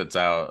see if it's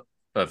out.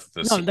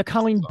 The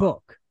Colleen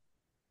book.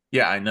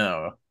 Yeah, I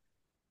know.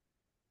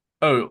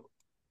 Oh,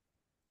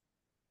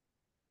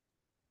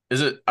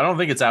 is it? I don't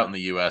think it's out in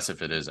the US.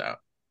 If it is out,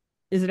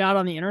 is it out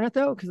on the internet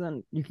though? Because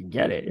then you can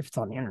get it if it's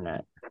on the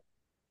internet.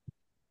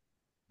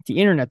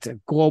 The internet's a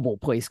global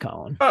place,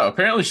 Colin. Oh,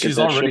 apparently she's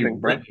already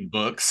written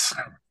books.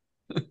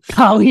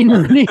 Colleen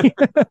Rooney.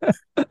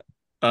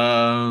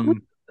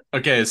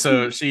 Okay,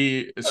 so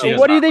she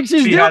what do you think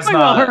she's doing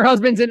while her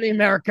husband's in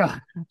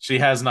America? She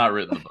has not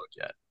written the book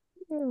yet.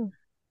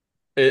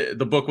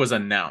 The book was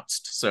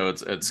announced, so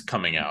it's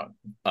coming out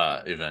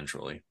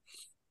eventually.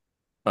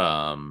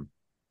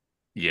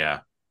 Yeah.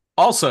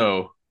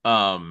 Also,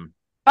 all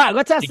right,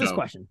 let's ask this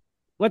question.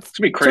 Let's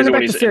be crazy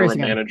when he's interim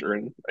manager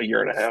in a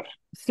year and a half.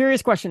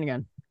 Serious question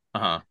again.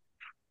 Uh-huh.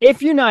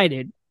 If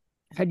United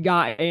had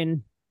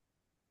gotten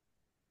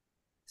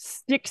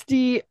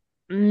 60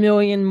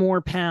 million more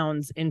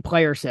pounds in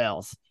player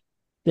sales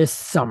this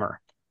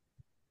summer,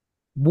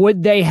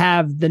 would they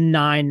have the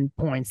 9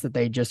 points that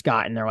they just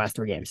got in their last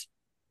 3 games?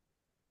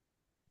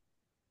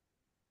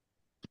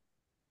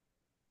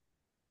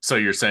 So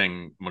you're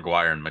saying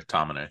Maguire and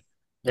McTominay?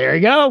 There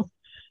you go.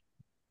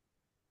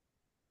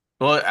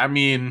 Well, I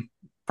mean,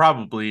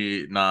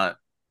 probably not.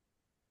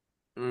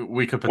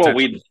 We could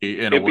potentially be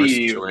in a worse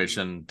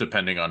situation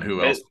depending on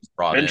who else was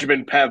brought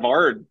Benjamin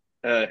Pavard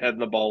heading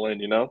the ball in,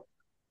 you know?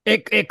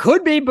 It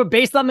could be, but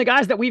based on the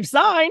guys that we've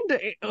signed,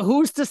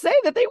 who's to say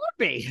that they would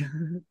be?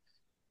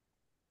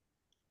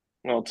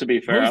 Well, to be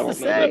fair, I don't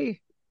know.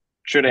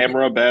 Should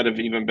Amrabat have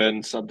even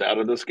been subbed out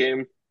of this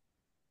game?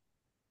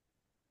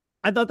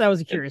 I thought that was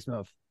a curious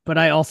move, but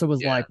I also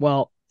was like,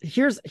 well,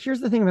 here's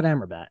the thing about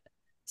Amrabat.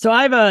 So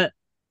I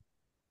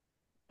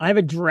have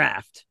a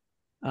draft.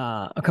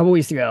 A couple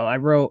weeks ago, I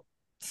wrote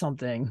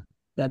something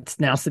that's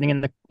now sitting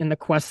in the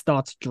Quest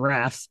Thoughts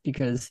drafts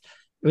because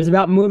it was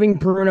about moving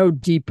Bruno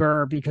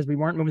deeper because we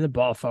weren't moving the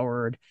ball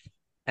forward,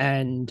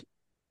 and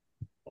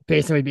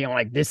basically being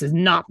like, this is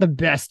not the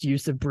best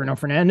use of Bruno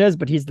Fernandes,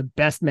 but he's the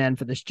best man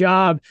for this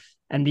job.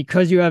 And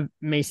because you have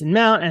Mason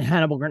Mount and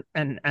Hannibal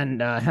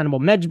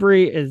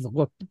Mejbri is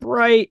looked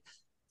bright,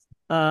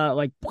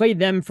 like play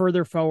them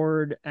further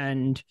forward,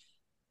 and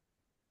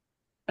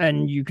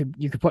you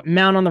could put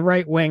Mount on the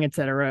right wing,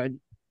 etc.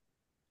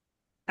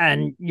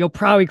 And you'll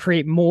probably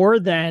create more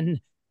than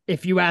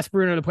if you ask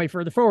Bruno to play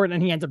further forward,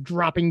 and he ends up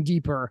dropping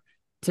deeper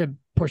to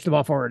push the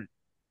ball forward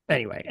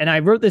anyway. And I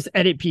wrote this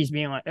edit piece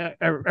being like,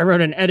 I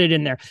wrote an edit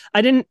in there.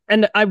 I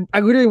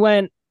literally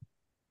went,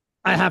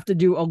 I have to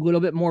do a little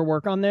bit more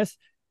work on this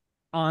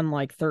on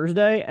like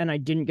Thursday, and I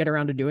didn't get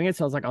around to doing it.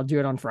 So I was like, I'll do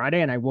it on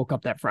Friday. And I woke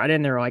up that Friday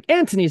and they were like,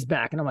 Anthony's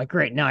back. And I'm like,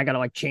 great. Now I got to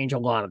like change a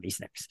lot of these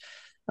things.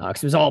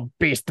 Cause it was all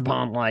based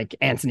upon like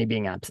Anthony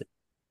being absent.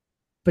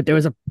 But there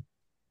was a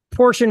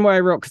portion where I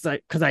wrote,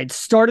 cause I had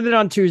started it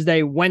on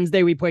Tuesday.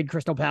 Wednesday, we played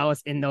Crystal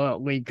Palace in the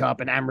League Cup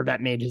and Amrabat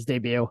made his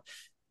debut.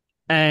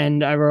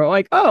 And I wrote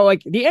like, oh,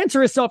 like the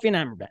answer is Sofian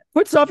Amrabat.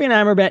 Put Sofian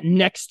Amrabat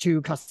next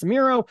to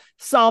Casemiro,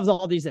 solves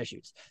all these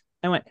issues.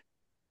 I went,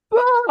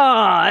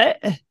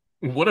 but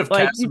what if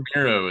like,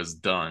 Casemiro is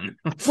done?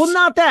 Well,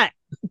 not that.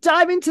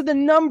 Dive into the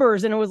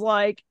numbers, and it was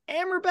like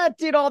Amrabat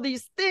did all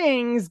these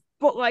things,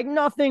 but like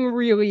nothing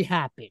really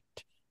happened.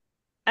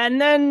 And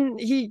then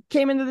he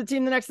came into the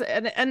team the next,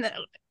 and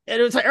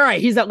it was like, all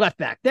right, he's at left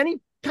back. Then he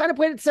kind of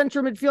played at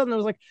central midfield, and it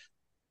was like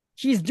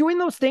he's doing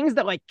those things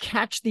that like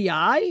catch the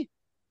eye,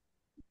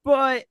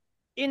 but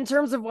in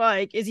terms of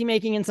like, is he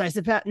making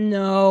incisive pass?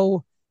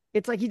 No.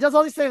 It's like he does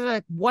all these things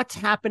like what's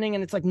happening,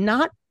 and it's like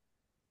not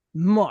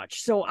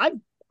much. So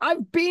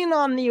I've been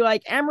on the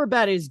like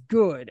Amrabat is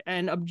good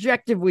and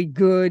objectively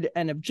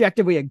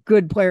a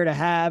good player to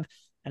have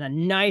and a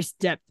nice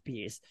depth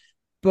piece,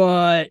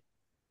 but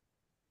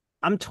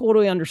I'm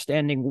totally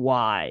understanding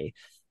why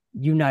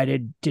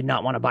United did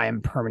not want to buy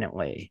him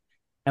permanently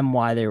and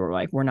why they were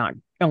like, we're not,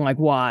 and like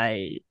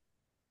why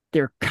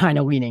they're kind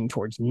of leaning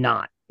towards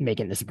not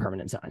making this a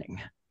permanent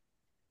signing.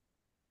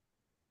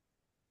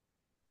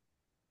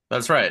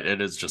 That's right.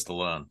 It is just a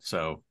loan.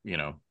 So, you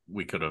know,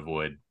 we could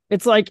avoid.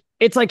 It's like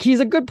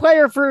he's a good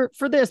player for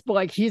this, but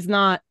like he's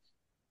not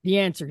the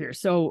answer here.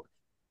 So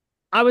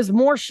I was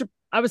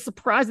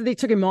surprised that they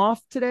took him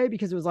off today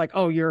because it was like,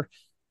 oh, you're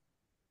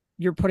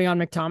putting on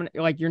McTominay,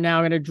 like you're now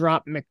going to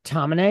drop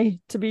McTominay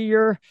to be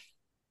your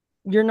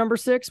number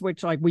 6,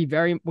 which like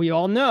we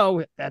all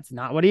know that's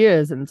not what he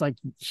is. And it's like,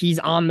 he's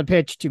on the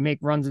pitch to make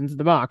runs into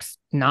the box,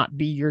 not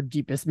be your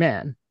deepest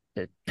man.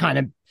 It kind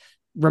of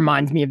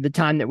reminds me of the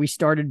time that we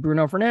started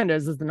Bruno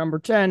Fernandes as the number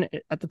 10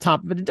 at the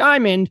top of the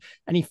diamond,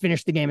 and he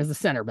finished the game as a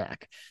center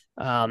back.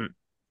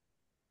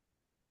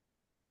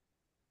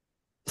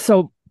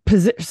 So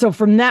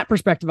from that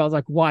perspective, I was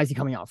like, why is he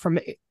coming off?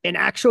 And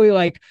actually,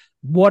 like,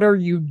 what are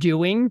you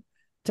doing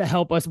to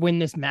help us win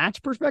this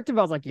match perspective?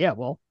 I was like, yeah,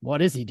 well,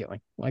 what is he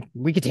doing? Like,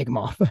 we could take him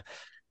off.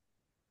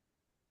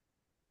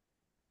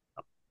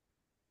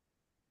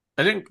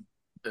 I think,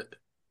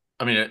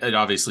 I mean, it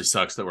obviously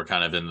sucks that we're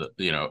kind of in the,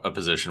 you know, a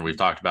position we've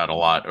talked about a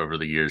lot over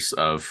the years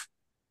of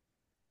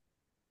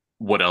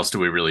what else do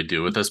we really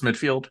do with this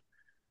midfield?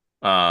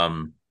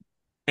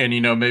 And, you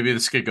know, maybe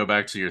this could go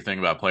back to your thing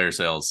about player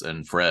sales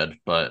and Fred,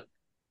 but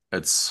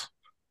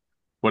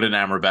would an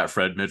Amrabat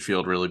Fred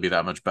midfield really be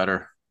that much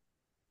better?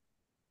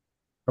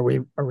 Are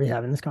we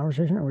having this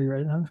conversation? Are we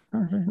ready to have this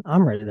conversation?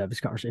 I'm ready to have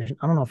this conversation.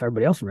 I don't know if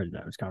everybody else is ready to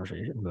have this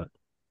conversation, but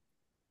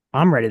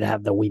I'm ready to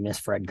have the we miss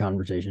Fred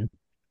conversation.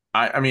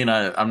 I'm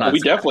not.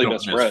 We definitely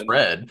miss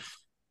Fred.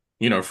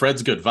 You know,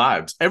 Fred's good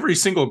vibes. Every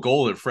single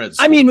goal that Fred's.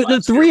 I mean,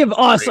 the three of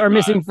us are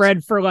missing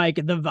Fred for like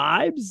the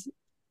vibes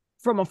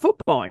from a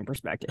footballing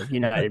perspective.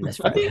 United miss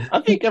Fred. I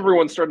think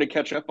everyone's starting to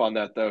catch up on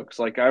that though, because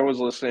like I was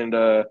listening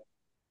to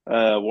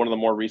one of the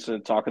more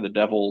recent Talk of the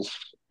Devils,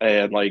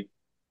 and like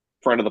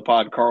friend of the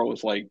pod Carl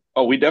was like,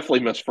 "Oh, we definitely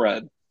miss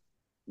Fred."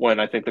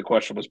 When I think the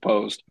question was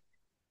posed,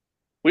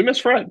 we miss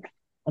Fred.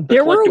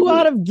 There were a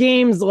lot of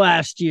games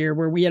last year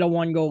where we had a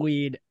 1-goal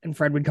lead and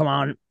Fred would come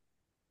on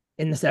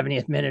in the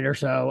 70th minute or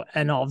so,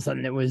 and all of a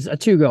sudden it was a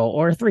 2-goal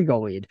or a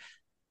 3-goal lead.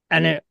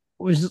 And it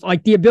was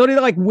like the ability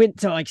to like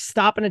went to like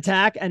stop an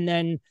attack and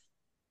then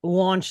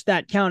launch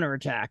that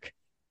counterattack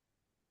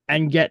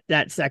and get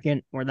that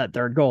second or that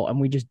third goal.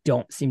 And we just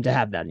don't seem to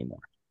have that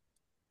anymore.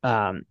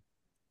 I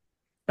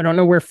don't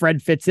know where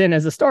Fred fits in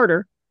as a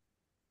starter,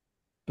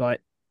 but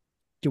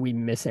do we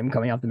miss him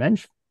coming off the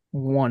bench?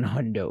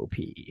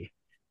 100p.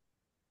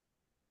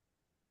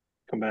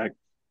 Come back.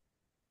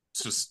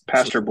 It's just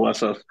Pastor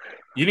bless us.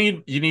 You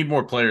need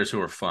more players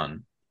who are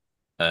fun.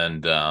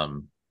 And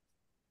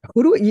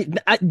who do we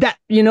that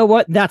you know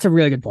what? That's a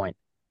really good point.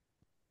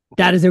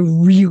 That is a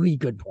really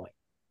good point.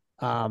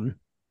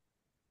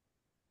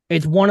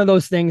 It's one of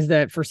those things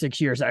that for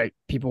 6 years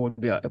people would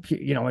be,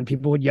 you know, when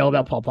people would yell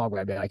about Paul Pogba,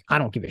 I'd be like, I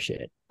don't give a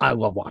shit. I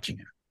love watching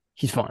him.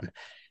 He's fun.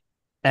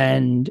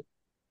 And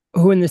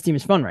who in this team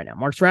is fun right now?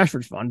 Marcus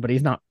Rashford's fun, but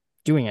he's not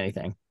doing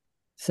anything.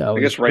 So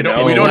I guess right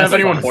now we don't have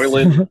anyone.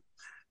 Hoyland.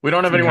 We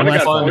don't have anyone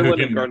fun who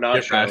can get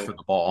Rashford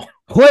the ball.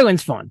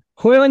 Hoyland's fun.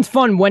 Hoyland's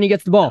fun when he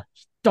gets the ball.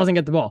 Doesn't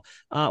get the ball.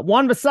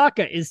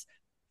 Wan-Bissaka is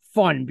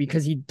fun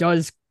because he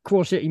does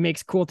cool shit. He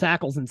makes cool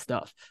tackles and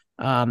stuff.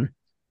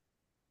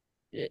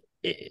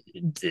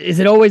 Is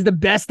it always the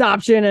best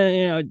option?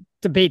 You know,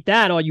 debate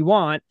that all you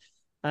want.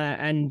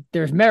 And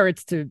there's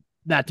merits to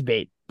that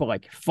debate, but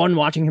like fun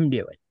watching him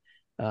do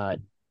it.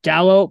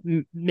 Gallo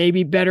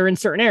maybe better in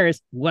certain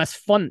areas, less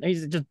fun.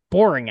 He's just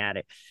boring at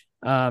it.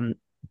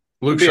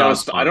 To Luke be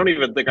Shaw's honest, I don't fun.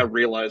 even think I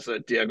realized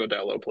that Diego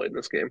Dallo played in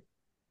this game.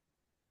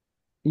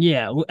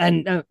 Yeah,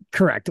 and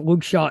correct.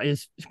 Luke Shaw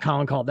is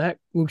Colin called that.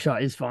 Luke Shaw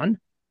is fun.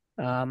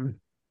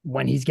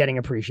 When he's getting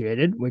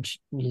appreciated, which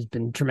he's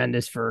been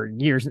tremendous for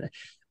years.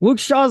 Luke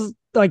Shaw's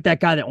like that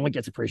guy that only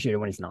gets appreciated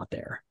when he's not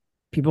there.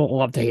 People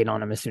love to hate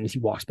on him as soon as he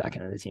walks back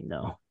into the team,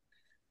 though.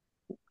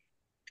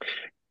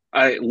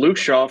 Luke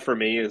Shaw for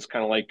me is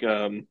kind of like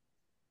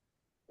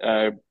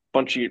a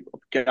bunch of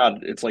God.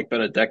 It's like been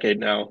a decade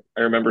now.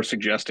 I remember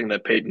suggesting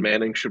that Peyton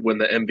Manning should win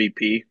the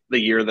MVP the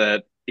year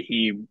that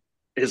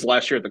his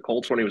last year at the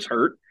Colts when he was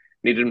hurt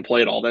and he didn't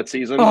play at all that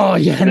season. Oh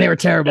yeah, and they were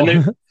terrible.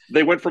 And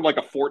they went from like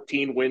a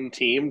 14-win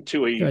team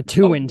to a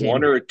 2-win team.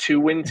 1 or a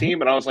 2-win team,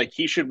 and I was like,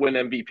 he should win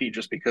MVP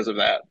just because of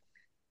that.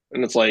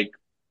 And it's like,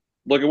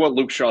 look at what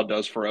Luke Shaw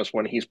does for us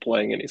when he's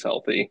playing and he's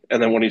healthy,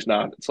 and then when he's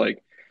not, it's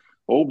like,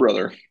 oh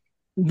brother.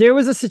 There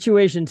was a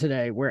situation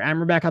today where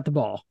Amrabat got the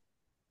ball,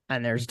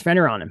 and there's a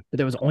defender on him, but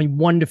there was only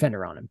one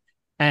defender on him,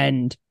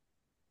 and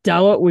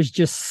Dalot was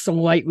just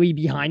slightly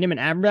behind him, and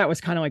Amrabat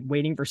was kind of like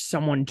waiting for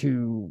someone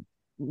to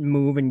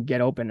move and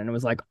get open, and it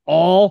was like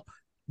all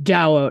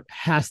Dalot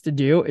has to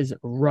do is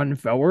run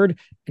forward,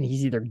 and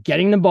he's either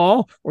getting the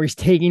ball or he's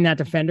taking that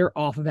defender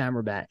off of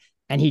Amrabat,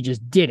 and he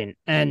just didn't.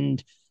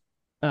 And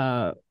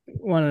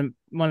one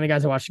of the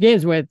guys I watched the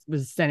games with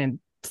was standing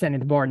at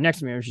the bar next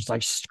to me and was just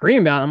like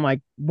screaming about it. I'm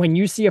like, when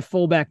you see a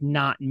fullback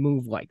not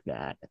move like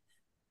that,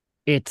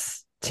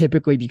 it's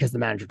typically because the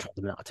manager told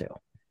them not to.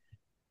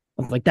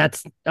 I'm like,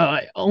 that's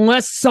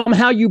unless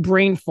somehow you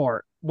brain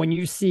fart when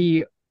you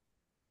see.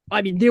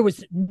 I mean, there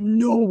was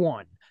no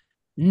one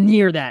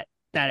near that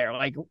area.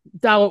 Like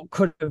Dalot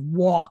could have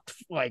walked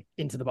like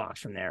into the box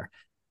from there.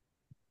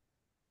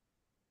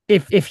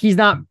 If he's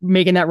not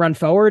making that run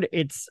forward,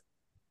 it's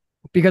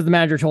because the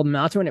manager told him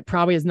not to, and it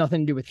probably has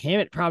nothing to do with him.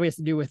 It probably has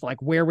to do with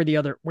like where were the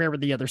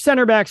other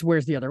center backs,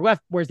 where's the other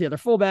left, where's the other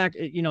fullback,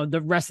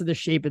 the rest of the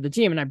shape of the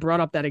team. And I brought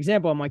up that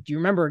example. I'm like, do you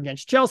remember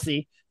against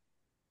Chelsea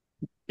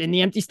in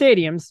the empty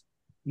stadiums?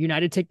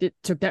 United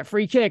took that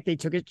free kick. They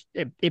took it.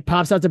 It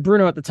pops out to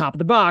Bruno at the top of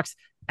the box,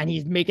 and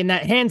he's making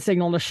that hand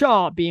signal to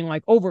Shaw, being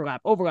like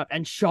overlap,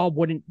 and Shaw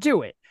wouldn't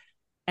do it,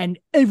 and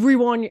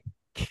everyone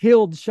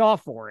killed Shaw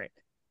for it.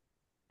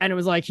 And it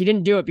was like he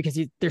didn't do it because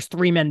there's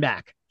 3 men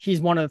back.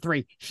 He's one of the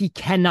 3. He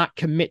cannot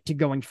commit to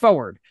going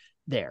forward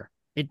there.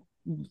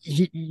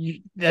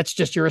 That's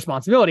just your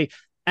responsibility.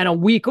 And a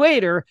week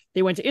later,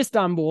 they went to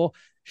Istanbul.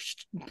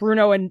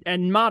 Bruno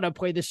and Mata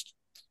play this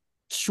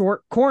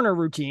short corner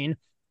routine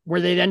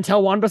where they then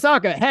tell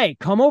Wan-Bissaka, hey,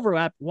 come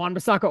overlap.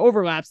 Wan-Bissaka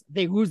overlaps.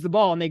 They lose the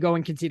ball and they go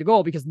and concede a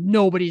goal because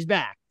nobody's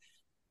back.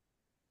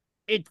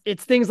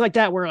 It's things like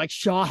that where like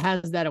Shaw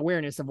has that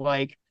awareness of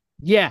like,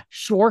 yeah,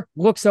 sure,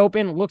 looks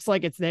open, looks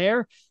like it's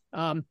there.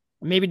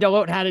 Maybe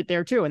Dalot had it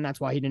there too, and that's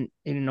why he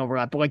didn't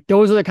overlap. But like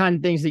those are the kind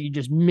of things that you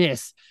just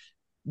miss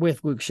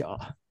with Luke Shaw.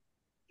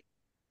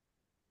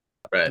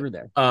 Right.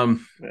 There. I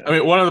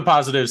mean, one of the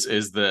positives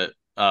is that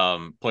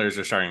players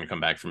are starting to come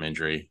back from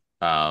injury.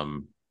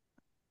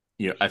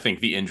 I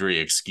think the injury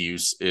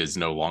excuse is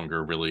no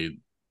longer really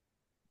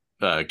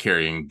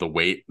carrying the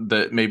weight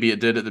that maybe it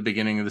did at the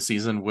beginning of the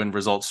season when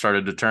results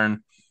started to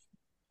turn.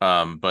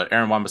 But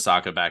Aaron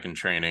Wan-Bissaka back in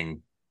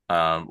training.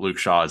 Luke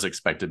Shaw is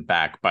expected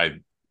back by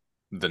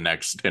the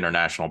next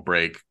international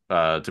break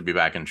to be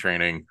back in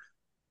training.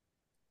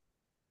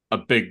 A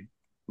big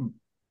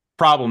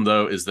problem,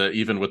 though, is that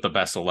even with the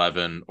best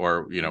 11,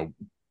 or,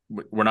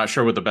 we're not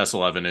sure what the best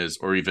 11 is,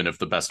 or even if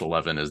the best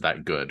 11 is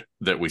that good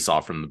that we saw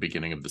from the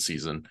beginning of the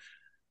season.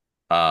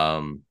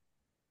 So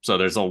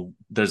there's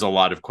a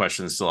lot of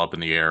questions still up in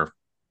the air,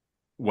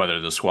 whether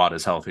the squad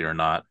is healthy or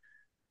not.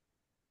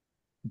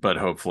 But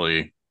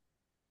hopefully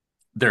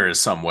there is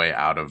some way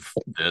out of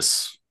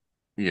this,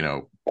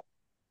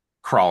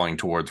 crawling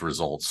towards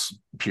results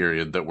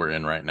period that we're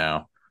in right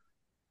now.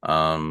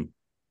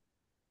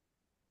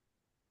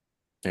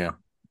 Yeah.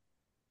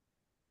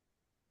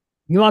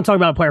 You want to talk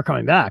about a player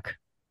coming back?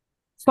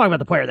 Let's talk about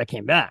the player that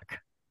came back.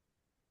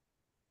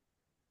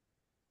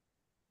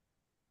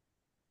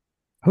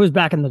 Who's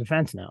back in the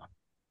defense now?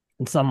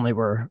 And suddenly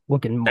we're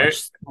looking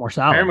much more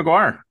solid. Harry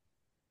Maguire.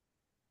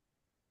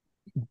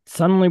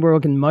 Suddenly we're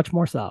looking much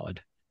more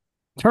solid.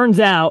 Turns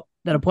out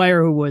that a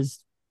player who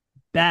was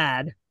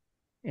bad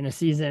in a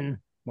season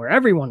where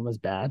everyone was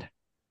bad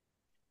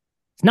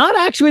is not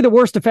actually the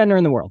worst defender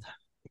in the world.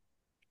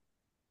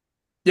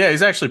 Yeah,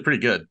 he's actually pretty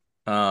good.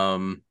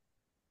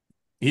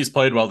 He's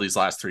played well these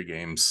last 3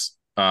 games.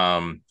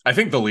 I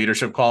think the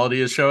leadership quality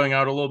is showing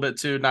out a little bit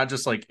too, not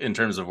just like in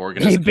terms of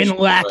organization. They've been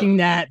lacking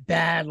that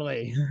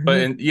badly.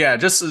 But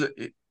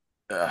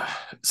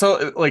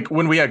so like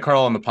when we had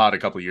Carl on the pod a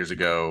couple of years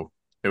ago,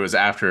 it was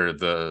after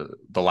the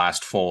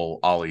last full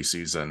Ollie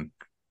season,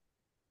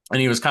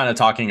 and he was kind of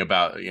talking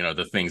about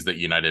the things that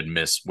United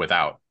miss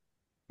without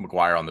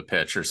Maguire on the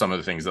pitch, or some of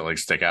the things that like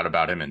stick out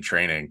about him in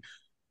training.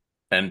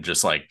 And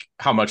just like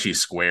how much he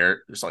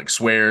swears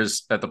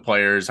at the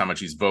players, how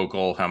much he's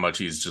vocal, how much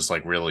he's just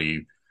like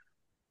really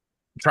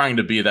trying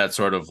to be that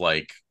sort of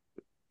like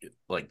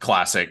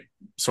classic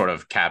sort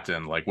of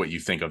captain, like what you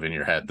think of in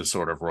your head, the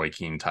sort of Roy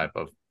Keane type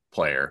of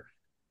player.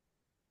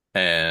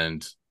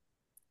 And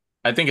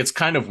I think it's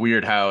kind of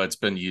weird how it's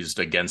been used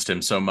against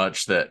him so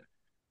much that,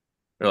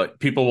 or like,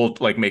 people will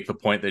like make the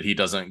point that he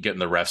doesn't get in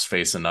the ref's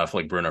face enough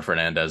like Bruno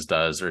Fernandes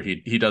does, or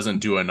he doesn't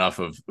do enough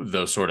of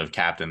those sort of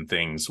captain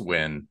things,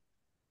 when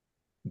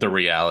the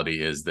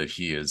reality is that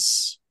he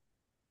is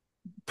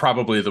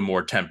probably the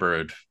more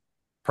tempered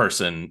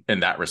person in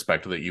that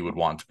respect, that you would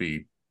want to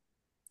be,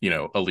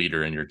 a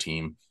leader in your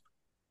team.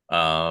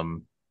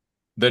 The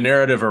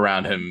narrative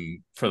around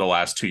him for the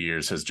last 2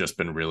 years has just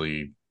been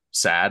really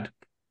sad,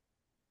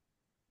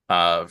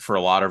 for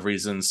a lot of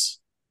reasons,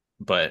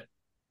 but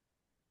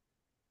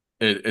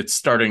it's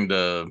starting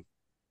to,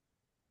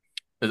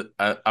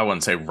 I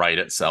wouldn't say right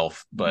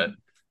itself, but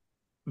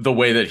the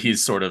way that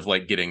he's sort of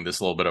like getting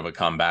this little bit of a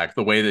comeback,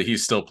 the way that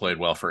he's still played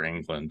well for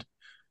England,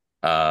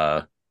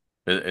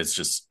 it's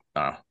just,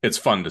 it's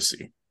fun to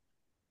see.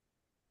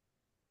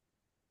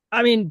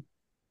 I mean,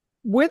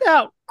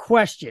 without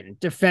question,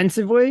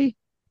 defensively,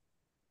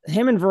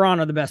 him and Varane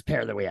are the best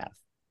pair that we have.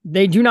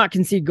 They do not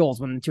concede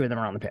goals when the two of them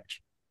are on the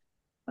pitch.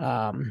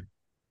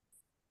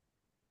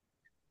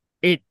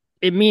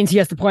 It means he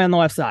has to play on the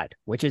left side,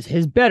 which is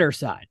his better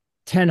side.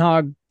 Ten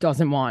Hag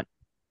doesn't want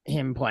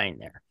him playing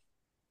there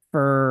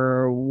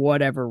for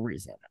whatever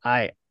reason.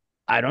 I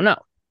don't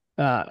know.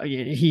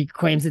 He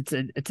claims it's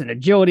an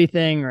agility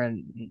thing or a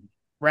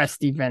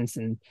rest defense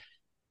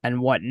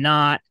and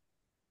whatnot.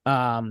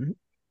 But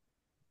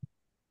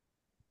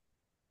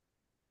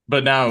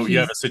now you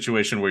have a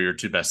situation where your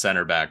two best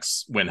center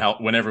backs, when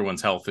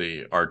everyone's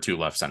healthy, are two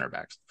left center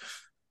backs.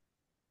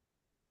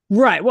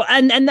 Right. Well,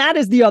 and that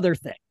is the other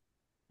thing,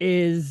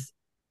 is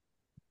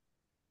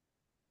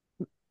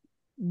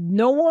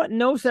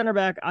no center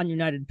back on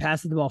United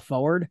passes the ball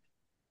forward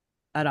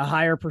at a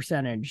higher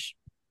percentage.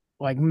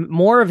 Like,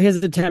 more of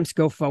his attempts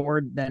go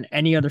forward than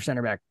any other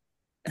center back.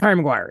 Harry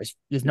Maguire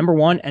is number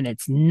one, and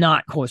it's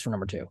not close for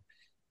number two.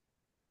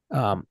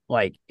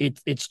 Like,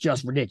 it's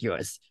just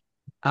ridiculous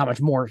how much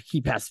more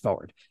he passes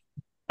forward.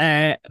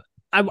 I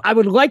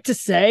would like to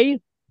say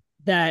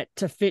that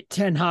to fit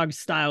Ten Hag's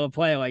style of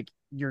play, like,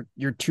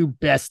 your two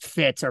best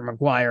fits are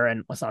Maguire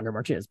and Lisandro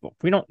Martinez, but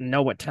we don't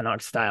know what Ten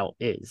Hag's style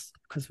is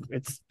because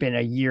it's been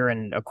a year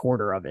and a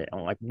quarter of it.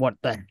 I'm like, what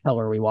the hell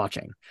are we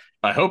watching?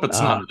 I hope it's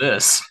not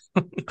this.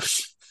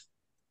 It's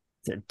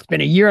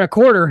been a year and a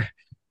quarter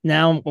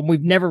now.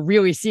 We've never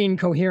really seen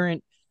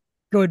coherent,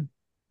 good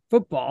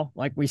football.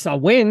 Like, we saw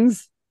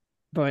wins,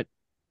 but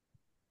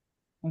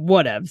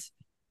whatevs.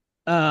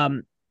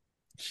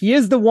 He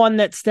is the one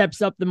that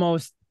steps up the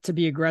most to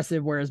be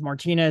aggressive, whereas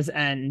Martinez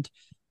and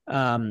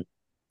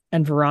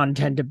Varane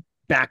tend to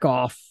back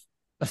off,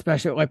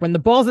 especially like when the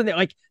ball's in the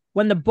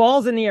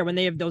air, when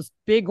they have those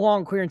big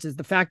long clearances.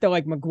 The fact that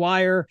like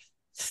Maguire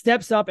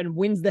steps up and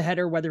wins the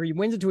header, whether he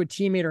wins it to a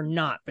teammate or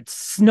not, but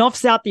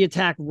snuffs out the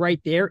attack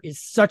right there,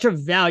 is such a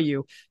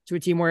value to a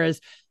team.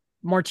 Whereas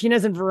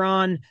Martinez and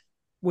Varane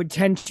would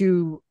tend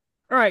to,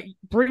 all right,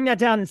 bring that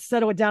down and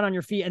settle it down on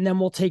your feet, and then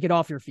we'll take it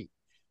off your feet.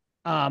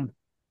 But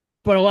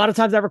a lot of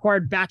times that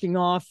required backing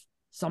off.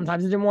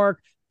 Sometimes it didn't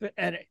work,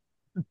 and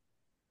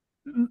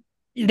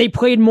they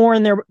played more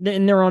in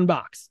their own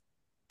box,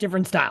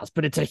 different styles.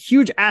 But it's a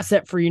huge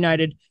asset for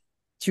United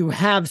to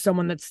have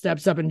someone that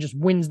steps up and just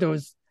wins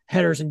those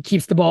headers and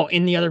keeps the ball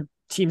in the other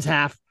team's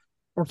half,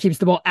 or keeps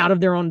the ball out of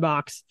their own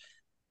box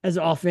as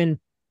often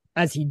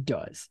as he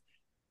does.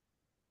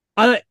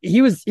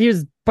 He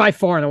was by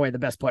far and away the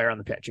best player on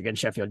the pitch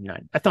against Sheffield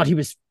United. I thought he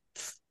was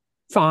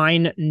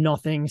fine,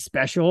 nothing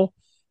special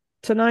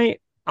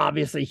tonight.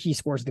 Obviously, he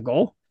scores the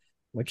goal,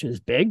 which is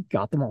big.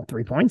 Got them all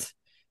 3 points.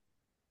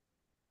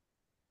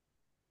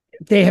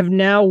 They have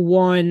now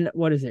won,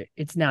 what is it?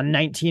 It's now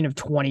 19 of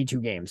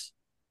 22 games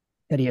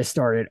that he has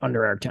started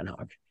under Erik Ten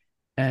Hag.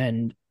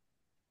 And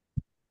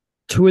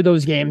 2 of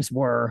those games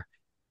were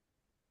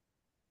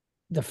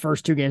the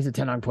first 2 games that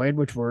Ten Hag played,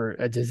 which were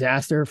a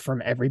disaster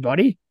from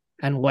everybody.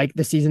 And like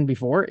the season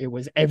before, it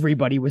was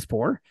everybody was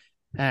poor.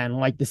 And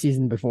like the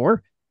season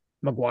before,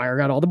 Maguire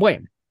got all the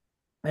blame.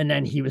 And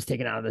then he was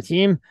taken out of the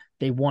team.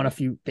 They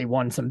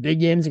won some big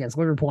games against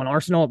Liverpool and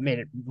Arsenal. It made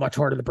it much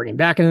harder to bring him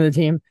back into the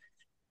team.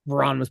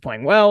 Varane was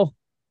playing well.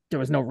 There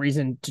was no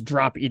reason to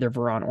drop either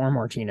Varane or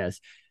Martinez.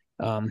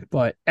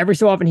 But every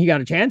so often he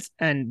got a chance.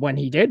 And when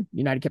he did,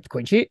 United kept the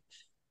clean sheet,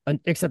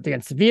 except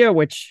against Sevilla,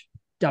 which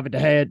David De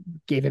Gea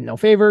gave him no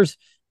favors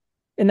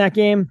in that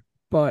game.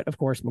 But of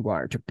course,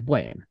 Maguire took the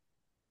blame.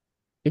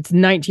 It's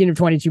 19 of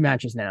 22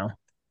 matches now.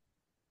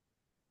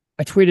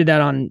 I tweeted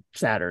that on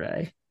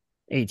Saturday,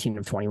 18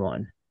 of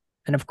 21.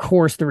 And of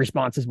course, the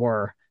responses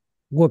were,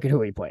 look at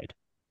who he played.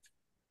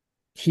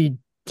 He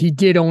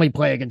did only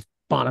play against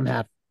bottom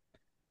half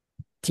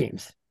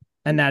teams.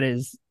 And that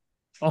is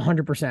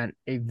 100%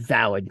 a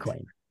valid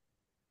claim.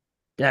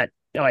 That,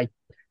 like,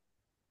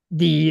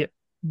 the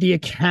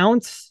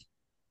accounts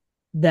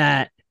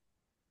that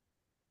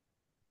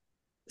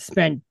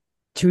spent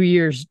 2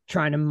 years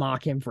trying to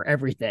mock him for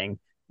everything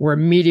were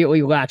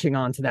immediately latching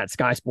on to that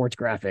Sky Sports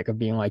graphic of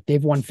being like,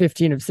 they've won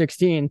 15 of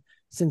 16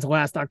 since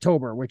last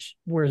October, which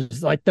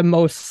was like the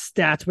most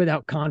stats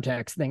without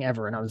context thing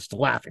ever. And I was just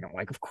laughing. I'm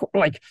like, of course,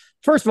 like,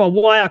 first of all,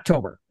 why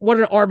October? What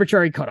an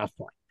arbitrary cutoff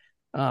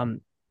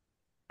point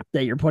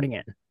that you're putting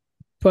in.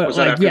 But was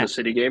that after the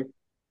City game?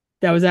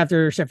 That was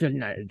after Sheffield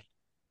United.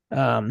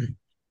 Well,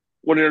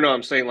 no,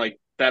 I'm saying like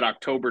that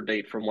October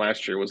date from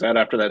last year. Was that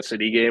after that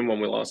City game when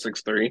we lost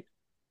 6-3?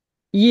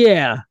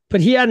 Yeah, but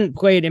he hadn't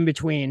played in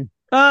between.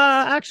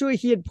 Actually,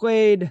 he had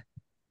played.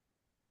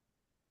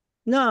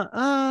 No,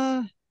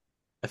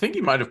 I think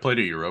he might have played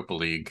a Europa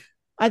League.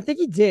 I think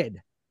he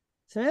did.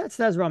 So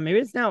that's wrong. Maybe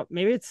it's now.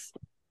 Maybe it's.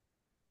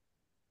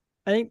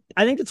 I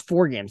think it's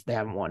 4 games they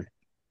haven't won.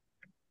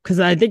 Because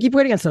I think he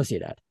played against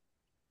Sociedad.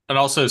 And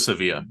also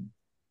Sevilla.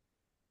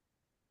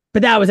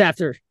 But that was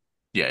after.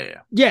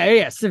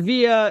 Yeah.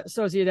 Sevilla,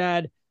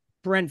 Sociedad,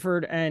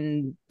 Brentford,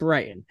 and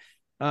Brighton.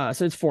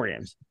 So it's 4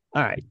 games.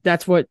 All right.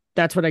 That's what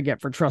I get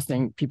for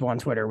trusting people on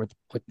Twitter with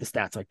the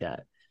stats like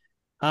that.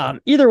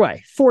 Either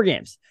way, 4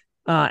 games.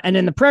 And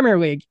in the Premier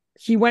League,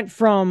 he went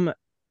from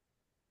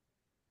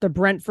the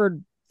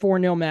Brentford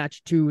 4-0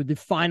 match to the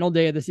final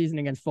day of the season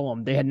against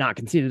Fulham. They had not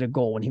conceded a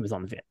goal when he was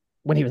on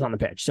the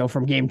pitch. So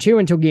from game 2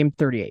 until game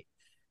 38.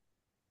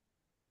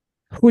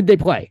 Who'd they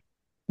play?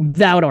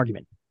 Valid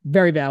argument.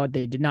 Very valid.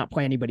 They did not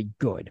play anybody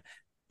good.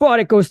 But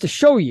it goes to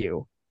show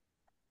you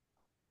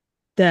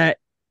that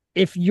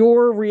if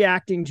you're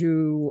reacting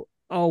to,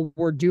 oh,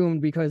 we're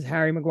doomed because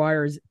Harry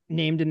Maguire is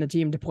named in the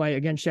team to play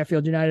against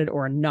Sheffield United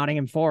or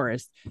Nottingham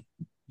Forest,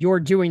 you're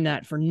doing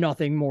that for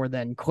nothing more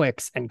than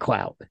clicks and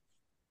clout.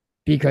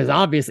 Because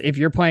obviously, if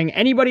you're playing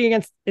anybody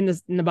against in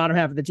the bottom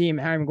half of the team,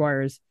 Harry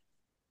Maguire is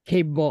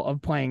capable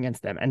of playing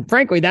against them. And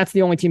frankly, that's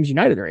the only teams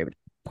United are able to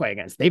play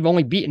against. They've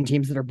only beaten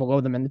teams that are below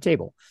them in the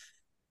table.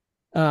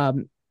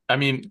 I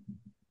mean,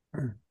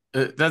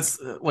 that's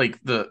like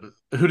the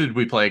who did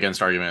we play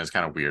against argument is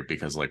kind of weird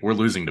because like we're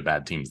losing to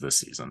bad teams this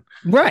season,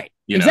 right?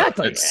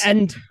 Exactly,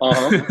 and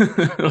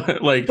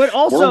like, but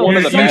also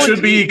you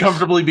should be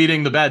comfortably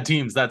beating the bad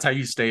teams. That's how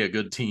you stay a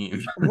good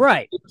team,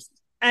 right?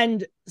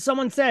 And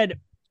someone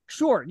said,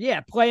 "Sure, yeah,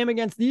 play him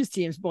against these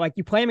teams, but like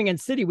you play him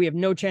against City, we have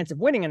no chance of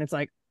winning." And it's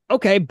like,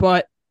 okay,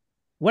 but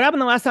what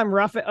happened the last time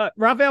Rafael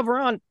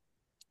Varane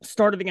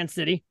started against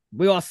City?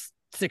 We lost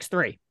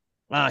 6-3.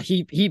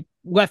 He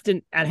left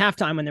at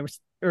halftime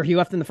he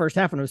left in the first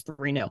half when it was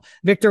 3-0.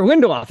 Victor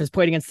Lindelof has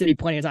played against City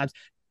plenty of times,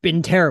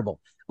 been terrible.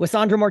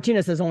 Lisandro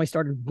Martinez has only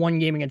started 1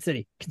 game against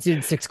City,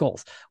 conceded 6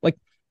 goals. Like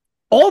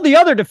all the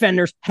other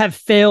defenders have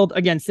failed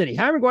against City.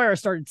 Harry Maguire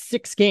started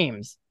 6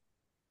 games,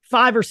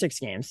 5 or 6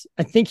 games.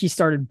 I think he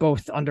started the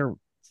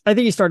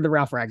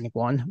Ralph Ragnick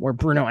one where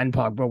Bruno and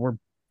Pogba were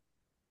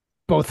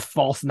both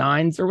false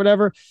nines or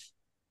whatever.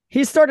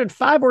 He started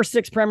 5 or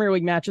 6 Premier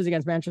League matches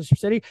against Manchester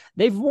City.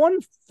 They've won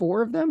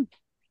 4 of them.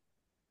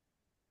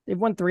 They've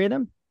won 3 of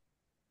them.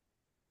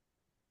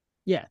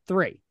 Yeah,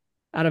 3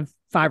 out of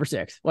 5 or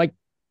 6. Like,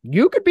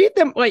 you could beat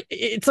them. Like,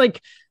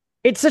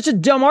 it's such a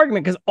dumb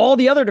argument because all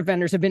the other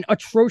defenders have been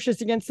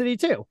atrocious against City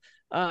too.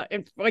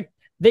 It's like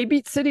they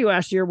beat City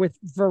last year with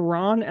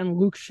Varane and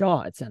Luke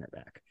Shaw at center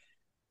back.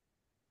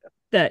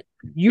 That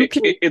you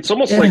can. It's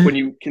almost like when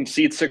you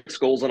concede 6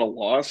 goals in a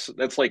loss,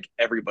 that's like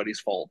everybody's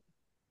fault.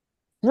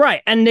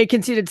 Right. And they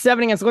conceded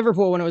 7 against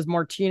Liverpool when it was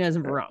Martinez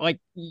and Varane. Like,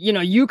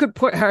 you could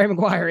put Harry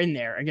Maguire in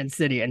there against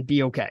City and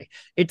be okay.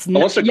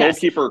 Unless the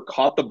goalkeeper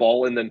caught the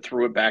ball and then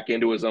threw it back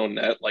into his own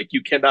net. Like,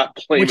 you cannot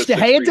blame which De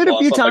Gea did a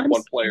few times. Like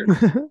one player.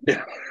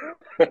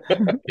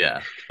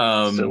 Yeah.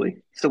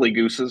 Silly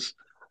gooses.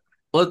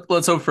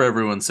 Let's hope for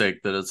everyone's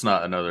sake that it's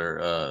not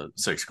another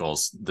 6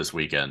 goals this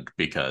weekend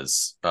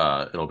because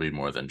it'll be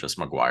more than just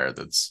Maguire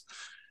that's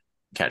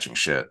catching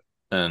shit.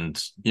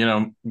 And,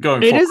 going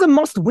forward. It is a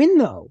must win,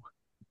 though.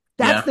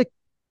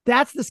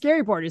 That's the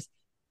scary part is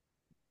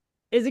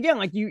again,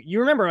 like you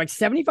remember like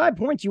 75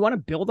 points. You want to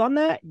build on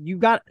that.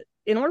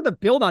 In order to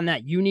build on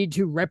that, you need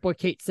to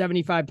replicate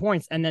 75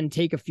 points and then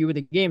take a few of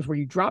the games where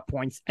you drop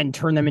points and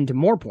turn them into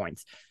more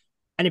points.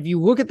 And if you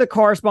look at the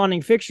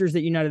corresponding fixtures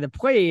that United have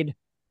played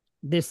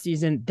this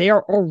season, they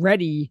are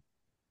already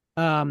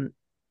 4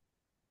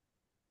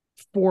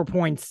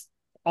 points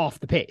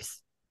off the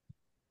pace.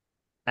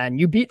 And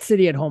you beat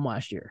City at home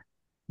last year.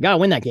 You got to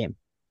win that game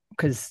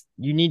because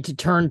you need to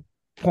turn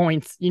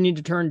points. You need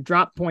to turn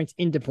drop points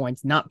into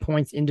points, not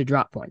points into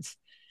drop points.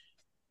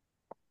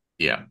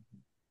 Yeah.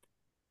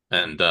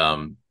 And,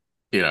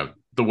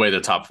 the way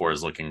the top 4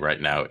 is looking right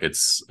now,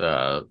 it's,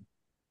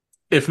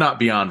 if not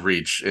beyond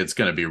reach, it's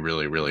going to be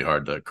really, really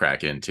hard to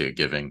crack into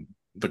giving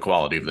the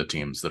quality of the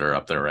teams that are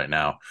up there right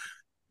now.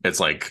 It's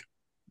like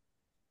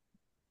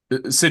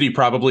City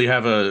probably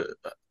have a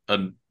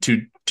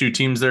two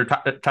teams they're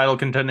title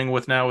contending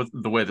with now with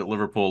the way that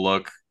Liverpool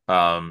look.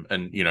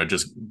 And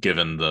just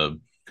given the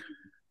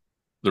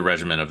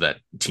regimen of that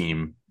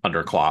team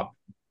under Klopp,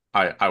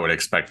 I would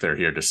expect they're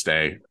here to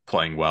stay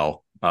playing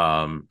well.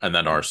 And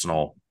then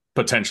Arsenal,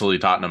 potentially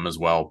Tottenham as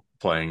well,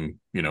 playing,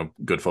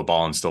 good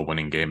football and still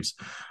winning games.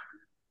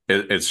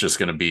 It's just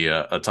going to be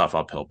a tough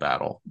uphill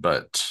battle.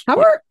 But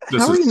how are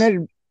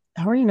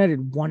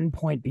United 1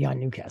 point beyond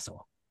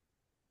Newcastle?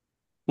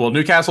 Well,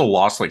 Newcastle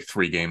lost like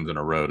 3 games in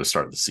a row to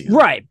start the season.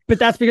 Right. But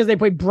that's because they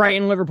played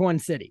Brighton, Liverpool,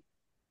 and City.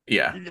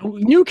 Yeah.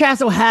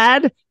 Newcastle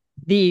had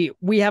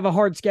we have a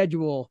hard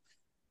schedule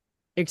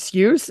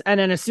excuse, and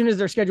then as soon as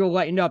their schedule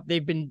lightened up,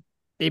 they've been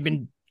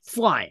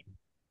flying.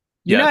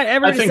 United,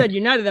 everybody said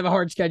United have a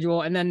hard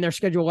schedule, and then their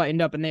schedule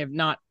lightened up, and they have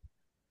not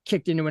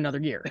kicked into another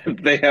gear.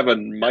 They have a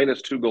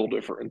 -2 goal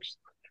difference.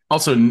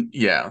 Also,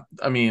 yeah,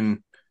 I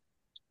mean,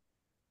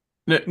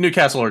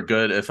 Newcastle are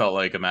good. It felt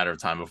like a matter of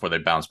time before they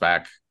bounce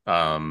back.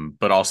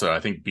 But also, I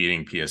think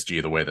beating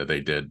PSG the way that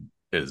they did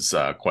is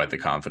quite the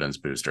confidence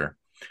booster.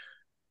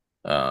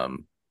 We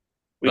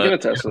can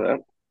attest to that.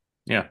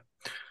 Yeah.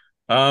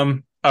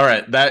 All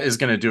right, that is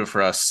going to do it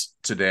for us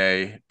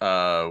today.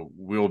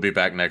 We will be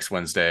back next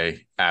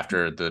Wednesday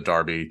after the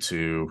derby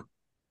did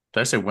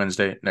I say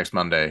Wednesday? Next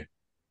Monday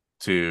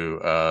to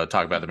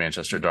talk about the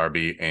Manchester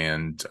derby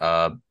and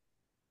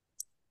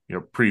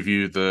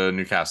preview the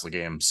Newcastle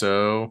game.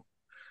 So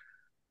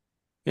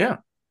yeah,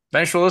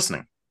 thanks for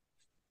listening.